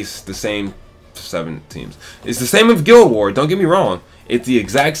only face the same 7 teams. It's the same with Guild War, don't get me wrong. It's the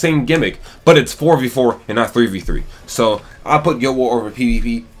exact same gimmick, but it's 4v4 and not 3v3. So I put Guild War over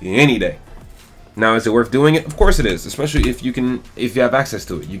PvP any day. Now, is it worth doing it? Of course it is, especially if you have access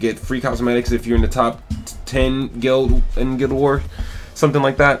to it. You get free cosmetics if you're in the top 10 guild in Guild War, something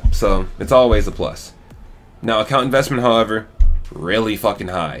like that. So it's always a plus. Now, account investment, however, really fucking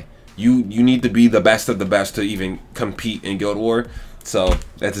high. You need to be the best of the best to even compete in Guild War. So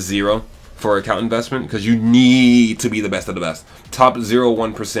that's a 0 for account investment because you need to be the best of the best. Top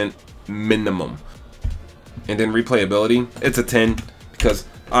 0.1% minimum. And then replayability, it's a 10 because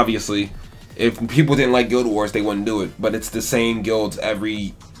obviously if people didn't like Guild Wars, they wouldn't do it. But it's the same guilds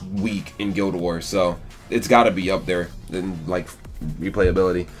every week in Guild Wars, so it's got to be up there in like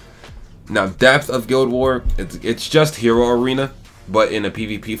replayability. Now, depth of Guild War, it's just Hero Arena, but in a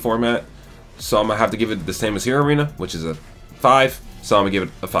PvP format. So I'm gonna have to give it the same as Hero Arena, which is a 5. So I'm gonna give it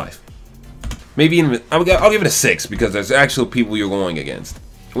a 5. Maybe even I'll give it a 6 because there's actual people you're going against.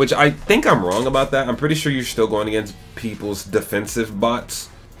 Which I think I'm wrong about that. I'm pretty sure you're still going against people's defensive bots.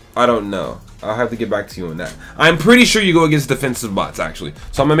 I don't know. I'll have to get back to you on that. I'm pretty sure you go against defensive bots actually.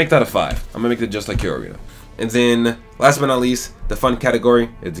 So I'm gonna make that a 5. I'm gonna make it just like Hero Arena. And then last but not least, the fun category.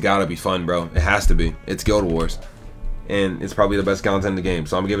 It's gotta be fun, bro. It has to be. It's Guild Wars. And it's probably the best content in the game.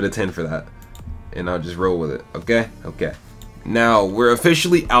 So I'm gonna give it a 10 for that. And I'll just roll with it. Okay? Okay. Now, we're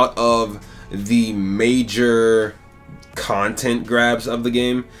officially out of the major content grabs of the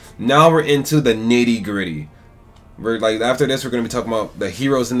game. Now we're into the nitty gritty. We're like, after this, we're going to be talking about the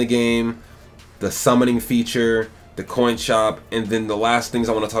heroes in the game, the summoning feature, the coin shop, and then the last things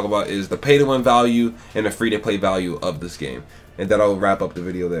I want to talk about is the pay-to-win value and the free-to-play value of this game. And that'll wrap up the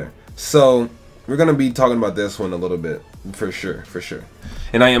video there. So, we're going to be talking about this one a little bit, for sure.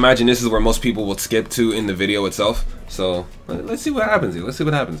 And I imagine this is where most people will skip to in the video itself. So, let's see what happens here. Let's see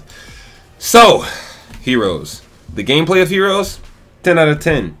what happens. So, heroes. The gameplay of heroes, 10 out of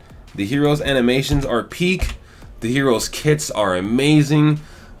 10. The heroes' animations are peak. The heroes' kits are amazing.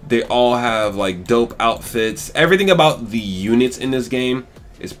 They all have like dope outfits. Everything about the units in this game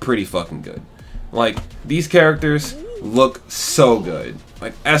is pretty fucking good. Like, these characters look so good.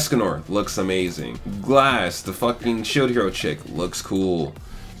 Like, Escanor looks amazing. Glass, the fucking shield hero chick, looks cool.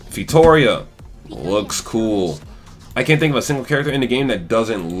 Fitoria looks cool. I can't think of a single character in the game that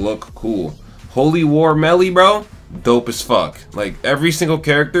doesn't look cool. Holy War Melee, bro, dope as fuck. Like, every single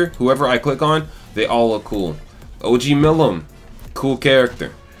character, whoever I click on, they all look cool. OG Millum, cool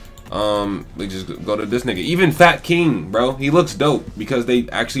character. We just go to this nigga. Even Fat King, bro, he looks dope because they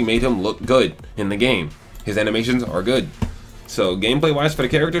actually made him look good in the game. His animations are good. So gameplay wise for the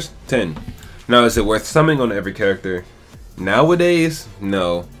characters, 10. Now, is it worth summoning on every character? Nowadays,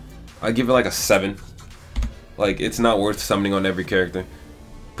 no. I give it like a 7. Like, it's not worth summoning on every character.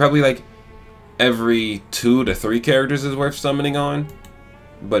 Probably like every 2 to 3 characters is worth summoning on,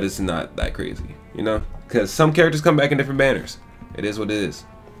 but it's not that crazy, you know? Because some characters come back in different banners. It is what it is.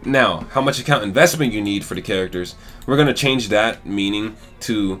 Now, how much account investment you need for the characters, we're going to change that meaning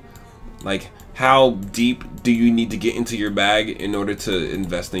to, like, how deep do you need to get into your bag in order to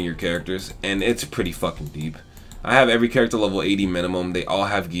invest in your characters, and it's pretty fucking deep. I have every character level 80 minimum, they all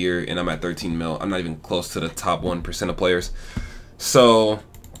have gear, and I'm at 13 mil. I'm not even close to the top 1% of players. So,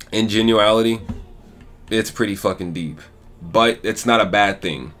 in genuality, it's pretty fucking deep. But it's not a bad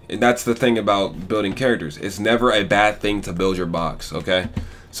thing. And that's the thing about building characters. It's never a bad thing to build your box, okay?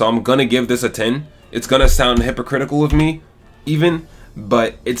 So I'm gonna give this a 10. It's gonna sound hypocritical of me, even,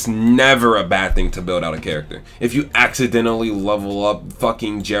 but it's never a bad thing to build out a character. If you accidentally level up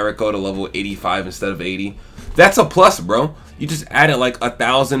fucking Jericho to level 85 instead of 80, that's a plus, bro. You just added like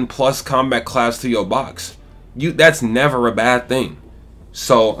 1,000 plus combat class to your box. That's never a bad thing.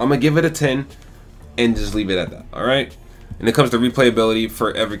 So I'm gonna give it a 10 and just leave it at that, alright? And it comes to replayability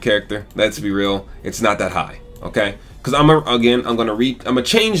for every character, let's be real, it's not that high, okay? Because I'm gonna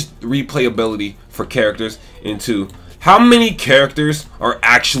change replayability for characters into how many characters are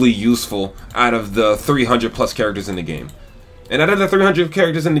actually useful out of the 300 plus characters in the game. And out of the 300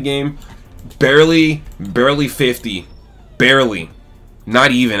 characters in the game, barely 50, barely, not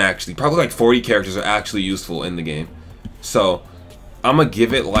even actually, probably like 40 characters are actually useful in the game. So I'm gonna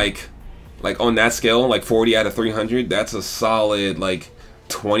give it like on that scale, like 40 out of 300, that's a solid like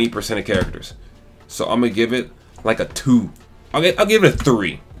 20% of characters. So I'm gonna give it like a 2. I'll give it a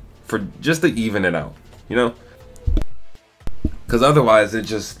 3 for just to even it out, you know? Because otherwise it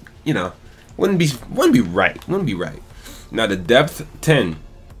just, you know, wouldn't be right. Now the depth, 10.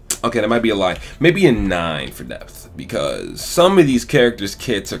 Okay, that might be a lie. Maybe a 9 for depth, because some of these characters'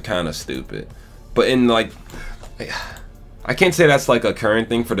 kits are kind of stupid. But in like, I can't say that's like a current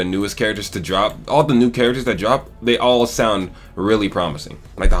thing for the newest characters to drop. All the new characters that drop, they all sound really promising.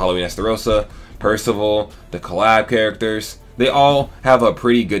 Like the Halloween Estarossa, Percival, the collab characters. They all have a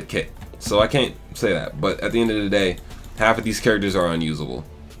pretty good kit. So I can't say that. But at the end of the day, half of these characters are unusable.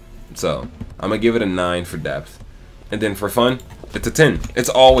 So I'm going to give it a 9 for depth. And then for fun, it's a 10. It's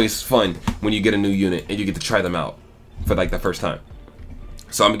always fun when you get a new unit and you get to try them out for like the first time.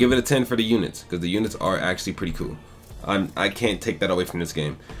 So I'm going to give it a 10 for the units, because the units are actually pretty cool. I can't take that away from this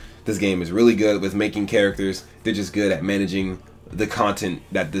game. This game is really good with making characters. They're just good at managing the content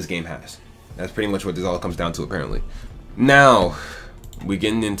that this game has. That's pretty much what this all comes down to, apparently. Now, we're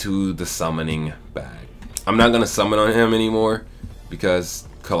getting into the summoning bag. I'm not going to summon on him anymore because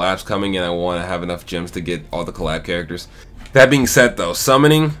collab's coming and I want to have enough gems to get all the collab characters. That being said though,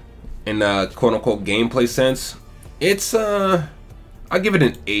 summoning in a quote-unquote gameplay sense, it's I'll give it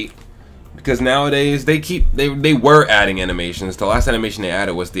an 8. Because nowadays they were adding animations. The last animation they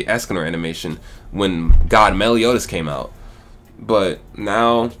added was the Escanor animation when God Meliodas came out. But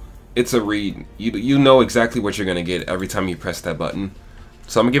now it's a read. You know exactly what you're gonna get every time you press that button.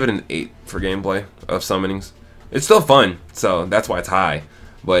 So I'm gonna give it an 8 for gameplay of summonings. It's still fun, so that's why it's high.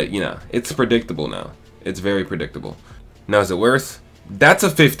 But you know, it's predictable now. It's very predictable. Now is it worth? That's a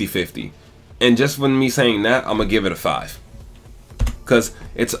 50-50. And just when me saying that, I'm gonna give it a 5. because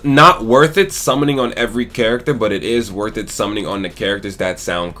it's not worth it summoning on every character, but it is worth it summoning on the characters that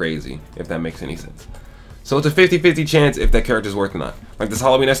sound crazy, if that makes any sense. So it's a 50-50 chance if that character's worth it or not. Like this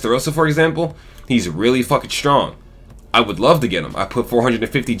Halloween Esterosa, for example, he's really fucking strong. I would love to get him. I put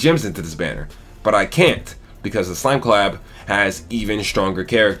 450 gems into this banner, but I can't because the Slime collab has even stronger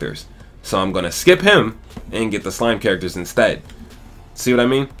characters. So I'm gonna skip him and get the Slime characters instead. See what I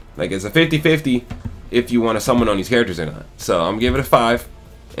mean? Like it's a 50-50 if you want to summon on these characters or not. So I'm gonna give it a 5,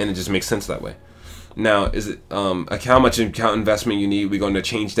 and it just makes sense that way. Now, is it like how much account investment you need? We're going to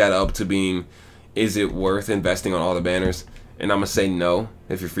change that up to being, is it worth investing on all the banners? And I'm gonna say no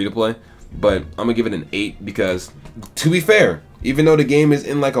if you're free to play, but I'm gonna give it an 8 because, to be fair, even though the game is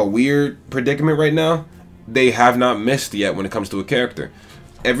in like a weird predicament right now, they have not missed yet when it comes to a character.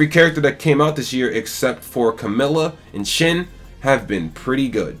 Every character that came out this year except for Camilla and Shin have been pretty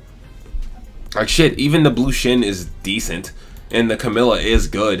good. Like shit, even the blue Shin is decent, and the Camilla is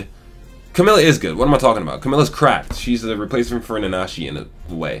good. Camilla is good. What am I talking about? Camilla's cracked. She's a replacement for Nanashi in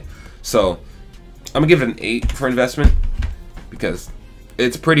a way. So I'm gonna give it an 8 for investment because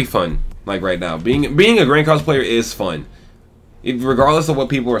it's pretty fun. Like right now, being a Grand cosplayer is fun. Regardless of what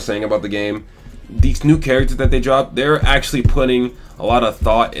people are saying about the game, these new characters that they drop, they're actually putting a lot of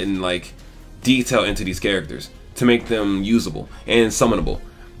thought and like detail into these characters to make them usable and summonable.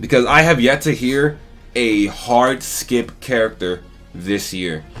 Because I have yet to hear a hard skip character this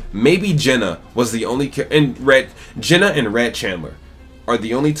year. Maybe Jenna was the only Jenna and Red Chandler are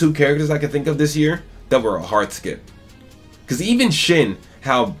the only 2 characters I can think of this year that were a hard skip. Because even Shin,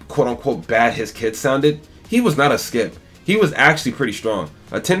 how quote-unquote bad his kid sounded, he was not a skip. He was actually pretty strong.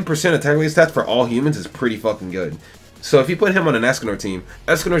 A 10% attack rate stat for all humans is pretty fucking good. So if you put him on an Escanor team,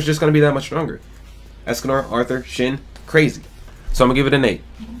 Escanor's just going to be that much stronger. Escanor, Arthur, Shin, crazy. So I'm going to give it an 8.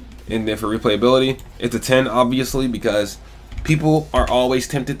 And then for replayability, it's a 10 obviously because people are always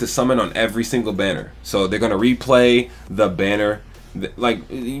tempted to summon on every single banner. So they're going to replay the banner, like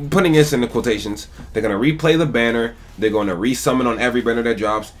putting this in the quotations, they're going to replay the banner, they're going to resummon on every banner that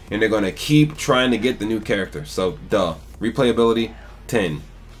drops, and they're going to keep trying to get the new character. So duh, replayability, 10.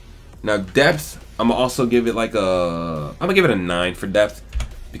 Now depth, I'm going to also give it like I'm going to give it a 9 for depth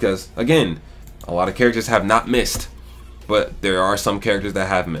because again, a lot of characters have not missed. But there are some characters that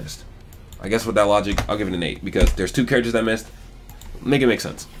have missed. I guess with that logic, I'll give it an 8 because there's 2 characters that missed. Make it make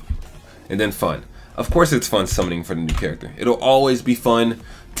sense. And then fun. Of course it's fun summoning for the new character. It'll always be fun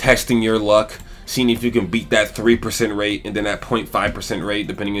testing your luck, seeing if you can beat that 3% rate and then that 0.5% rate,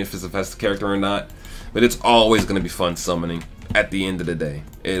 depending if it's a festive character or not. But it's always going to be fun summoning at the end of the day.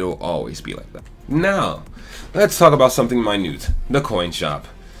 It'll always be like that. Now, let's talk about something minute. The coin shop.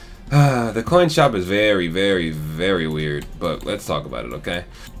 The coin shop is very, very, very weird, but let's talk about it, okay?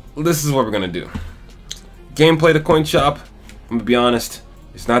 This is what we're gonna do. Gameplay the coin shop, I'm gonna be honest,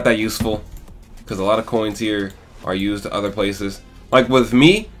 it's not that useful because a lot of coins here are used other places. Like with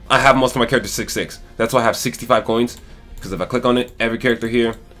me, I have most of my characters 6/6. That's why I have 65 coins because if I click on it, every character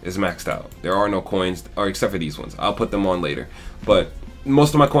here is maxed out. There are no coins, or except for these ones. I'll put them on later. But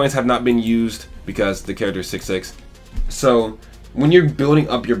most of my coins have not been used because the character is 6/6. So when you're building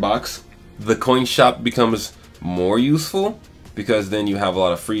up your box, the coin shop becomes more useful because then you have a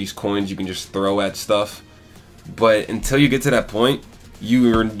lot of free coins you can just throw at stuff. But until you get to that point,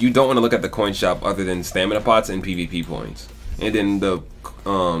 you don't want to look at the coin shop other than stamina pots and PvP points, and then the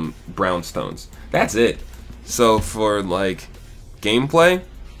brown stones. That's it. So for like gameplay,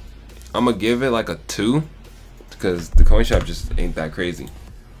 I'm gonna give it like a 2 because the coin shop just ain't that crazy.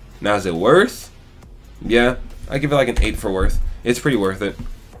 Now is it worth? Yeah, I give it like an 8 for worth. It's pretty worth it,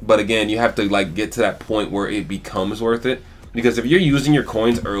 but again, you have to like get to that point where it becomes worth it, because if you're using your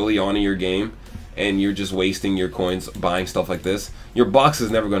coins early on in your game and you're just wasting your coins buying stuff like this, your box is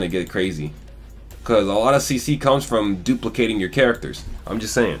never going to get crazy because a lot of CC comes from duplicating your characters. I'm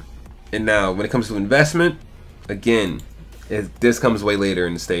just saying. And now when it comes to investment, again, this comes way later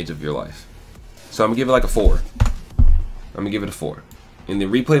in the stage of your life, so I'm gonna give it like a 4. I'm gonna give it a 4. In the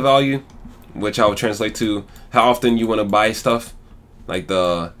replay value, which I would translate to how often you want to buy stuff, like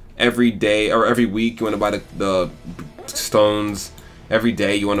the every day or every week you want to buy the stones, every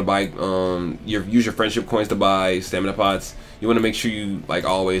day you want to buy use your friendship coins to buy stamina pots. You want to make sure you like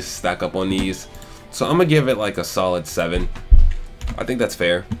always stack up on these. So I'm gonna give it like a solid 7. I think that's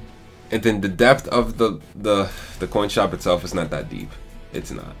fair. And then the depth of the coin shop itself is not that deep.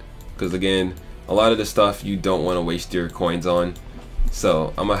 It's not, because again, a lot of the stuff you don't want to waste your coins on.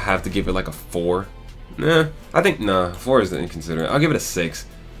 So I'm gonna have to give it like a 4. Nah, I think 4 is inconsiderate. I'll give it a 6,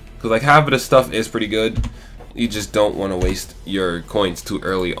 because like half of the stuff is pretty good. You just don't want to waste your coins too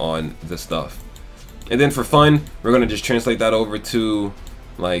early on the stuff. And then for fun, we're gonna just translate that over to,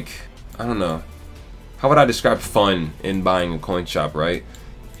 like, I don't know. How would I describe fun in buying a coin shop, right?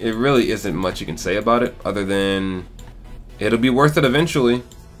 It really isn't much you can say about it other than it'll be worth it eventually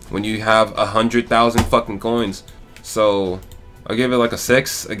when you have 100,000 fucking coins. So I'll give it like a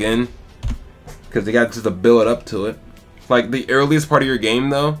 6 again, because they got just to build up to it. Like the earliest part of your game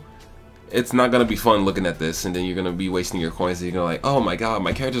though, it's not gonna be fun looking at this, and then you're gonna be wasting your coins. And you're gonna like, oh my god,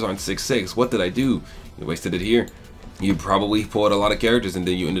 my characters aren't 6/6. What did I do? You wasted it here. You probably pulled a lot of characters, and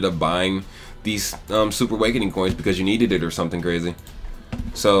then you ended up buying these Super Awakening coins because you needed it or something crazy.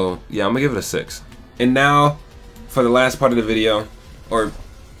 So yeah, I'm gonna give it a 6. And now for the last part of the video, or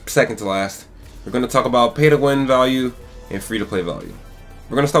second to last, we're gonna talk about pay to win value and free to play value.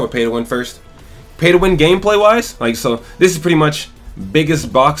 We're gonna start with pay to win first. Pay to win gameplay wise, like, so this is pretty much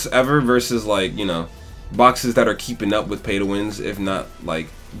biggest box ever versus, like, you know, boxes that are keeping up with pay to wins, if not like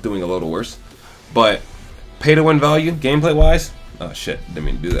doing a little worse. But pay to win value gameplay wise, oh shit, didn't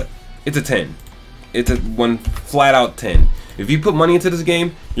mean to do that. It's a 10. It's a one flat out 10. If you put money into this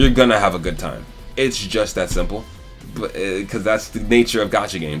game, you're gonna have a good time. It's just that simple, because that's the nature of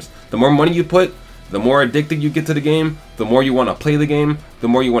gacha games. The more money you put, the more addicted you get to the game, the more you want to play the game, the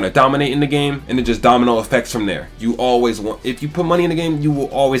more you want to dominate in the game, and it just domino effects from there. You always want, if you put money in the game, you will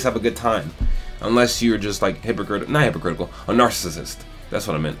always have a good time, unless you're just like hypocritical, not hypocritical, a narcissist. That's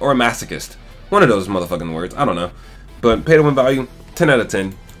what I meant, or a masochist. One of those motherfucking words. I don't know, but pay to win value, 10 out of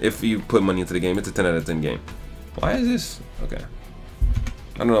 10. If you put money into the game, it's a 10 out of 10 game. Why is this? Okay.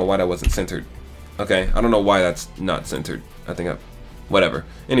 I don't know why that wasn't centered. Okay, I don't know why that's not centered. I think whatever.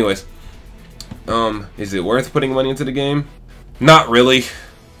 Anyways, is it worth putting money into the game? Not really.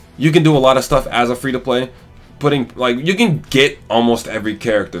 You can do a lot of stuff as a free-to-play. You can get almost every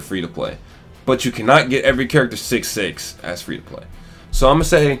character free-to-play, but you cannot get every character 6/6 as free-to-play. So I'm gonna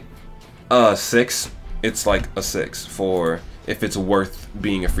say 6. It's like a 6 for if it's worth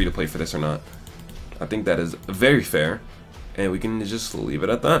being a free-to-play for this or not. I think that is very fair, and we can just leave it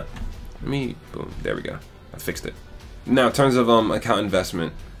at that. Boom, there we go. I fixed it. Now, in terms of account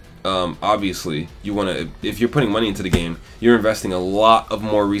investment, obviously, you want to, if you're putting money into the game, you're investing a lot of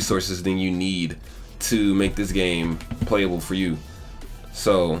more resources than you need to make this game playable for you.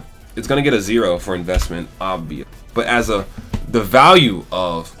 So it's gonna get a 0 for investment, obvious. But as the value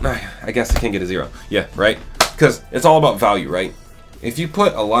of, I guess I can't get a 0. Yeah, right? Because it's all about value, right? If you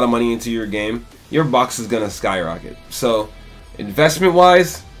put a lot of money into your game, your box is gonna skyrocket. So investment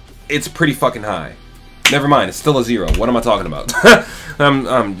wise, it's pretty fucking high. Never mind, it's still a 0. What am I talking about?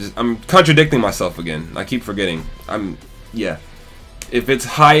 I'm contradicting myself again. I keep forgetting. Yeah. If it's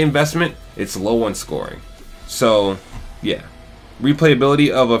high investment, it's low on scoring. So yeah.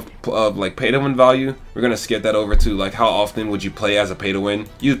 Replayability of like pay to win value, we're gonna skip that over to like how often would you play as a pay to win?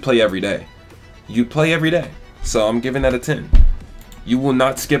 You'd play every day. You play every day. So I'm giving that a 10. You will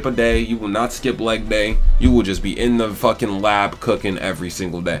not skip a day. You will not skip leg day. You will just be in the fucking lab cooking every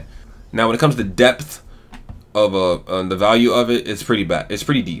single day. Now, when it comes to depth of the value of it, it's pretty bad. It's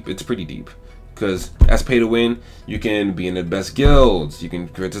pretty deep. It's pretty deep. Because as pay to win, you can be in the best guilds. You can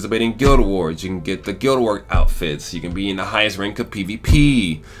participate in guild awards. You can get the guild award outfits. You can be in the highest rank of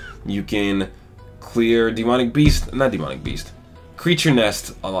PvP. You can clear creature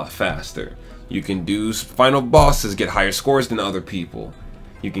nest a lot faster. You can do final bosses, get higher scores than other people.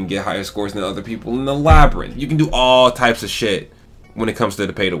 You can get higher scores than other people in the labyrinth. You can do all types of shit when it comes to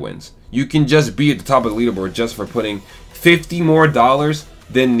the pay to wins. You can just be at the top of the leaderboard just for putting $50 more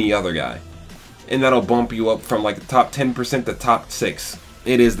than the other guy. And that'll bump you up from like the top 10% to top 6.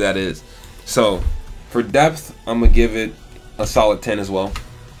 It is that is. So for depth, I'm gonna give it a solid 10 as well,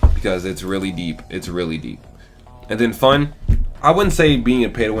 because it's really deep. It's really deep. And then fun, I wouldn't say being a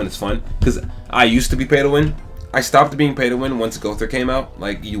pay to win is fun, because I used to be pay to win. I stopped being pay to win once Gother came out,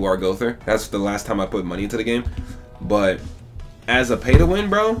 like You Are Gother. That's the last time I put money into the game. But as a pay to win,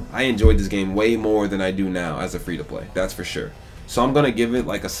 bro, I enjoyed this game way more than I do now as a free to play. That's for sure. So I'm gonna give it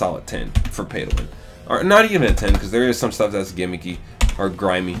like a solid 10 for pay to win, or not even a 10, because there is some stuff that's gimmicky or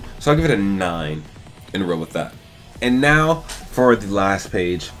grimy. So I'll give it a 9 and roll with that. And now for the last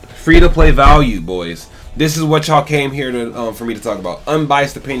page, free to play value, boys. This is what y'all came here to for me to talk about.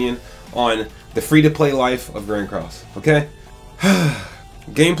 Unbiased opinion on the free to play life of Grand Cross. Okay.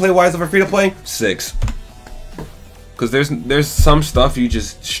 Gameplay wise of a free to play, 6. Because there's some stuff you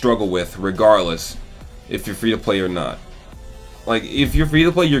just struggle with regardless if you're free to play or not. Like, if you're free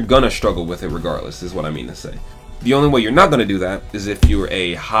to play, you're gonna struggle with it regardless, is what I mean to say. The only way you're not gonna do that is if you're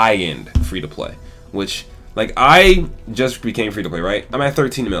a high-end free to play, which, like, I just became free to play, right? I'm at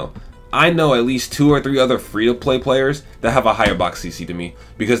 13 mil. I know at least 2 or 3 other free-to-play players that have a higher box CC to me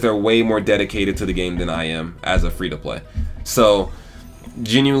because they're way more dedicated to the game than I am as a free-to-play. So,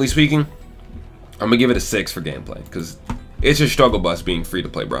 genuinely speaking, I'm gonna give it a 6 for gameplay because it's a struggle bus being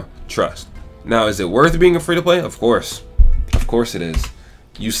free-to-play, bro. Trust. Now, is it worth being a free-to-play? Of course. Of course it is.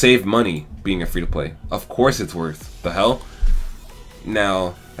 You save money being a free-to-play. Of course it's worth. The hell?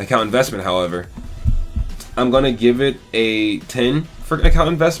 Now, account investment, however, I'm gonna give it a 10 for account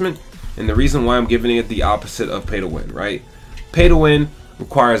investment. And the reason why I'm giving it the opposite of pay to win, right? Pay to win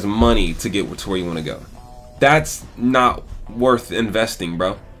requires money to get to where you want to go. That's not worth investing,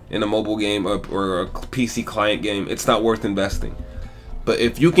 bro. In a mobile game or a PC client game, it's not worth investing. But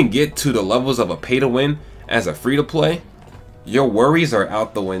if you can get to the levels of a pay to win as a free to play, your worries are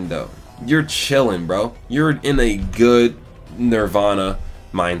out the window. You're chilling, bro. You're in a good nirvana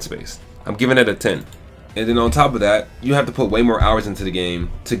mind space. I'm giving it a 10. And then on top of that, you have to put way more hours into the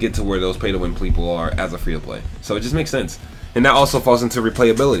game to get to where those pay-to-win people are as a free-to-play. So it just makes sense. And that also falls into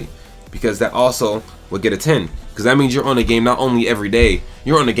replayability, because that also would get a 10. Because that means you're on a game not only every day,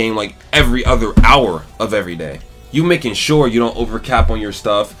 you're on a game like every other hour of every day. You making sure you don't overcap on your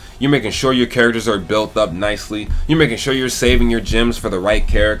stuff. You're making sure your characters are built up nicely. You're making sure you're saving your gems for the right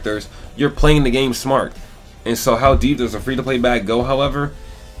characters. You're playing the game smart. And so how deep does a free-to-play bag go, however?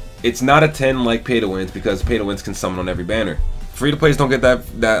 It's not a 10 like pay to wins because pay to wins can summon on every banner. Free to plays don't get that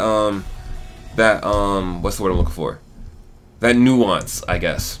what's the word I'm looking for? That nuance, I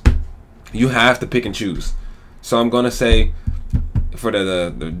guess. You have to pick and choose. So I'm gonna say for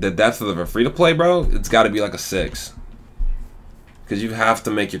the depth of a free to play, bro, it's got to be like a 6. Because you have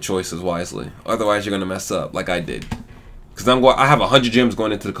to make your choices wisely. Otherwise, you're gonna mess up like I did. Because I have 100 gems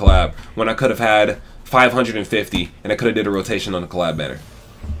going into the collab when I could have had 550 and I could have did a rotation on the collab banner.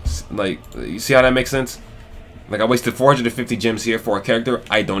 Like, you see how that makes sense? Like, I wasted 450 gems here for a character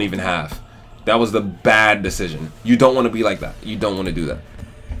I don't even have. That was the bad decision. You don't want to be like that. You don't want to do that.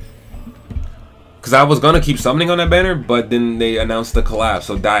 Because I was going to keep summoning on that banner, but then they announced the collab,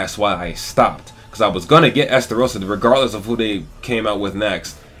 so that's why I stopped. Because I was going to get Esterosa regardless of who they came out with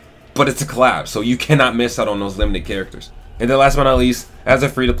next. But it's a collab, so you cannot miss out on those limited characters. And then last but not least, as a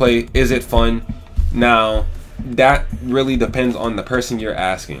free-to-play, is it fun? Now, that really depends on the person you're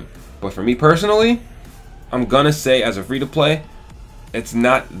asking. But for me personally, I'm gonna say as a free-to-play, it's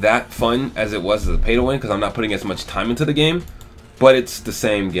not that fun as it was as a pay-to-win because I'm not putting as much time into the game. But it's the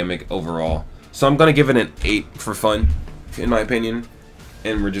same gimmick overall. So I'm gonna give it an 8 for fun, in my opinion.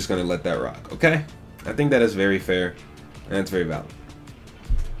 And we're just gonna let that rock, okay? I think that is very fair, and it's very valid.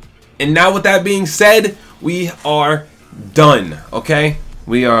 And now with that being said, we are done, okay?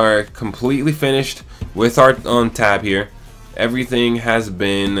 We are completely finished with our tab here. Everything has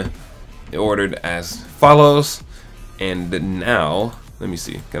been ordered as follows. And now, let me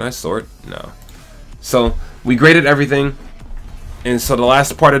see. Can I sort? No. So we graded everything. And so the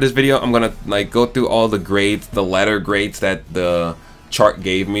last part of this video, I'm gonna like go through all the grades, the letter grades that the chart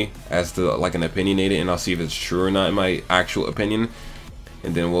gave me as to like an opinionated, and I'll see if it's true or not in my actual opinion.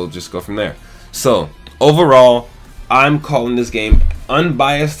 And then we'll just go from there. So overall, I'm calling this game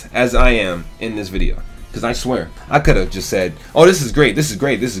unbiased as I am in this video. Because I swear, I could have just said, oh, this is great, this is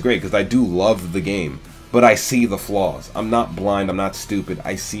great, this is great, because I do love the game. But I see the flaws. I'm not blind, I'm not stupid.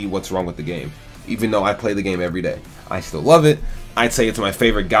 I see what's wrong with the game. Even though I play the game every day. I still love it. I'd say it's my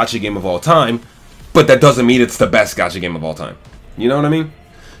favorite gacha game of all time. But that doesn't mean it's the best gacha game of all time. You know what I mean?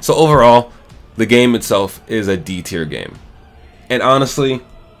 So overall, the game itself is a D tier game. And honestly,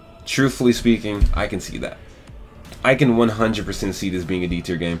 truthfully speaking, I can see that. I can 100% see this being a D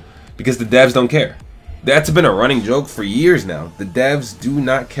tier game because the devs don't care. That's been a running joke for years now. The devs do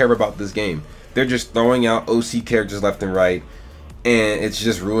not care about this game. They're just throwing out OC characters left and right, and it's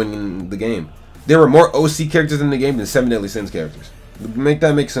just ruining the game. There were more OC characters in the game than 7 Deadly Sins characters. Make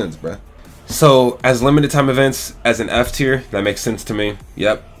that make sense, bruh. So, as limited time events, as an F tier, that makes sense to me.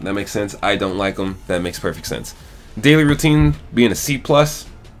 Yep, that makes sense. I don't like them. That makes perfect sense. Daily routine being a C+,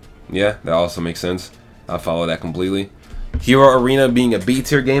 yeah, that also makes sense. I follow that completely. Hero Arena being a B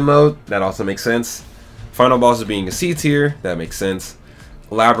tier game mode, that also makes sense. Final bosses being a C tier, that makes sense.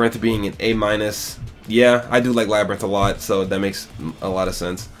 Labyrinth being an A-, yeah, I do like Labyrinth a lot, so that makes a lot of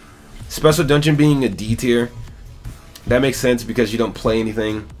sense. Special Dungeon being a D tier, that makes sense because you don't play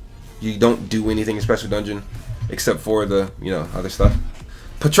anything, you don't do anything in Special Dungeon, except for the, you know, other stuff.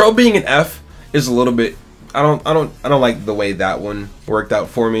 Patrol being an F is a little bit, I don't like the way that one worked out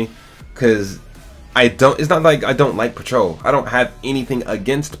for me, because it's not like I don't like Patrol. I don't have anything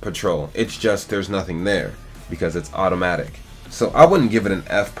against Patrol. It's just there's nothing there because it's automatic. So I wouldn't give it an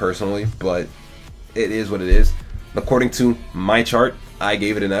F personally, but it is what it is. According to my chart, I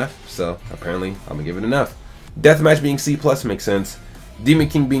gave it an F, so apparently I'm gonna give it an F. Deathmatch being C+ makes sense. Demon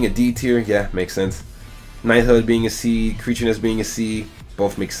King being a D tier, yeah, makes sense. Knighthood being a C, Creatureness being a C,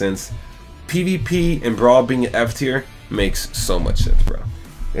 both make sense. PvP and Brawl being an F tier makes so much sense, bro.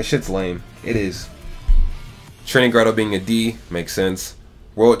 That shit's lame. It is. Training Grotto being a D makes sense.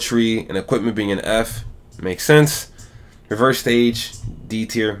 World Tree and Equipment being an F makes sense. Reverse Stage D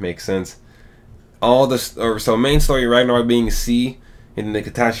tier makes sense. All this, so main story Ragnarök being a C and then the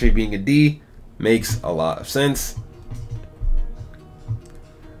Catastrophe being a D makes a lot of sense.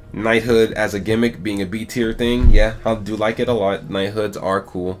 Knighthood as a gimmick being a B tier thing, yeah, I do like it a lot. Knighthoods are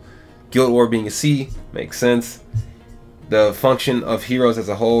cool. Guild War being a C makes sense. The function of heroes as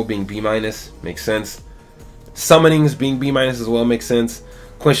a whole being B- makes sense. Summonings being B- as well makes sense.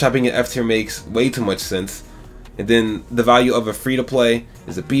 Coin shop being an F tier makes way too much sense. And then the value of a free to play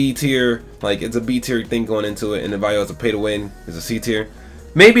is a B tier, like it's a B tier thing going into it, and the value of a pay to win is a C tier.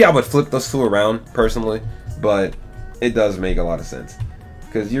 Maybe I would flip those two around personally, but it does make a lot of sense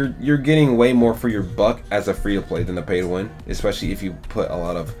because you're getting way more for your buck as a free to play than a pay to win, especially if you put a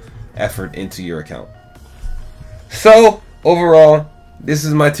lot of effort into your account. So overall, this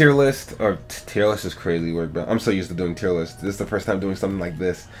is my tier list. Or tier list is crazy word, but I'm so used to doing tier lists. This is the first time doing something like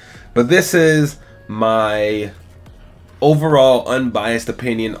this, but this is my overall unbiased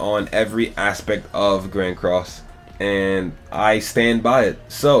opinion on every aspect of Grand Cross, and I stand by it.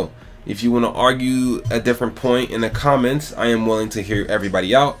 So if you want to argue a different point in the comments, I am willing to hear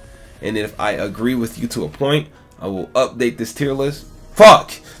everybody out, and if I agree with you to a point, I will update this tier list.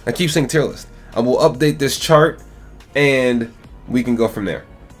 Fuck, I keep saying tier list. I will update this chart and we can go from there.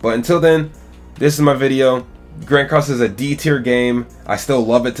 But until then, this is my video. Grand Cross is a D tier game. I still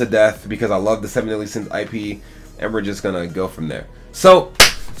love it to death because I love the 7 Deadly Sins IP, and we're just gonna go from there. So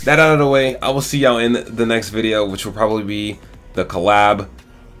that out of the way, I will see y'all in the next video, which will probably be the collab.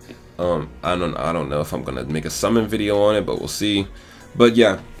 I don't know if I'm gonna make a summon video on it, but we'll see. But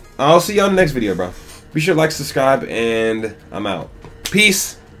yeah, I'll see y'all in the next video, bro. Be sure to like, subscribe, and I'm out.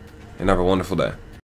 Peace, and have a wonderful day.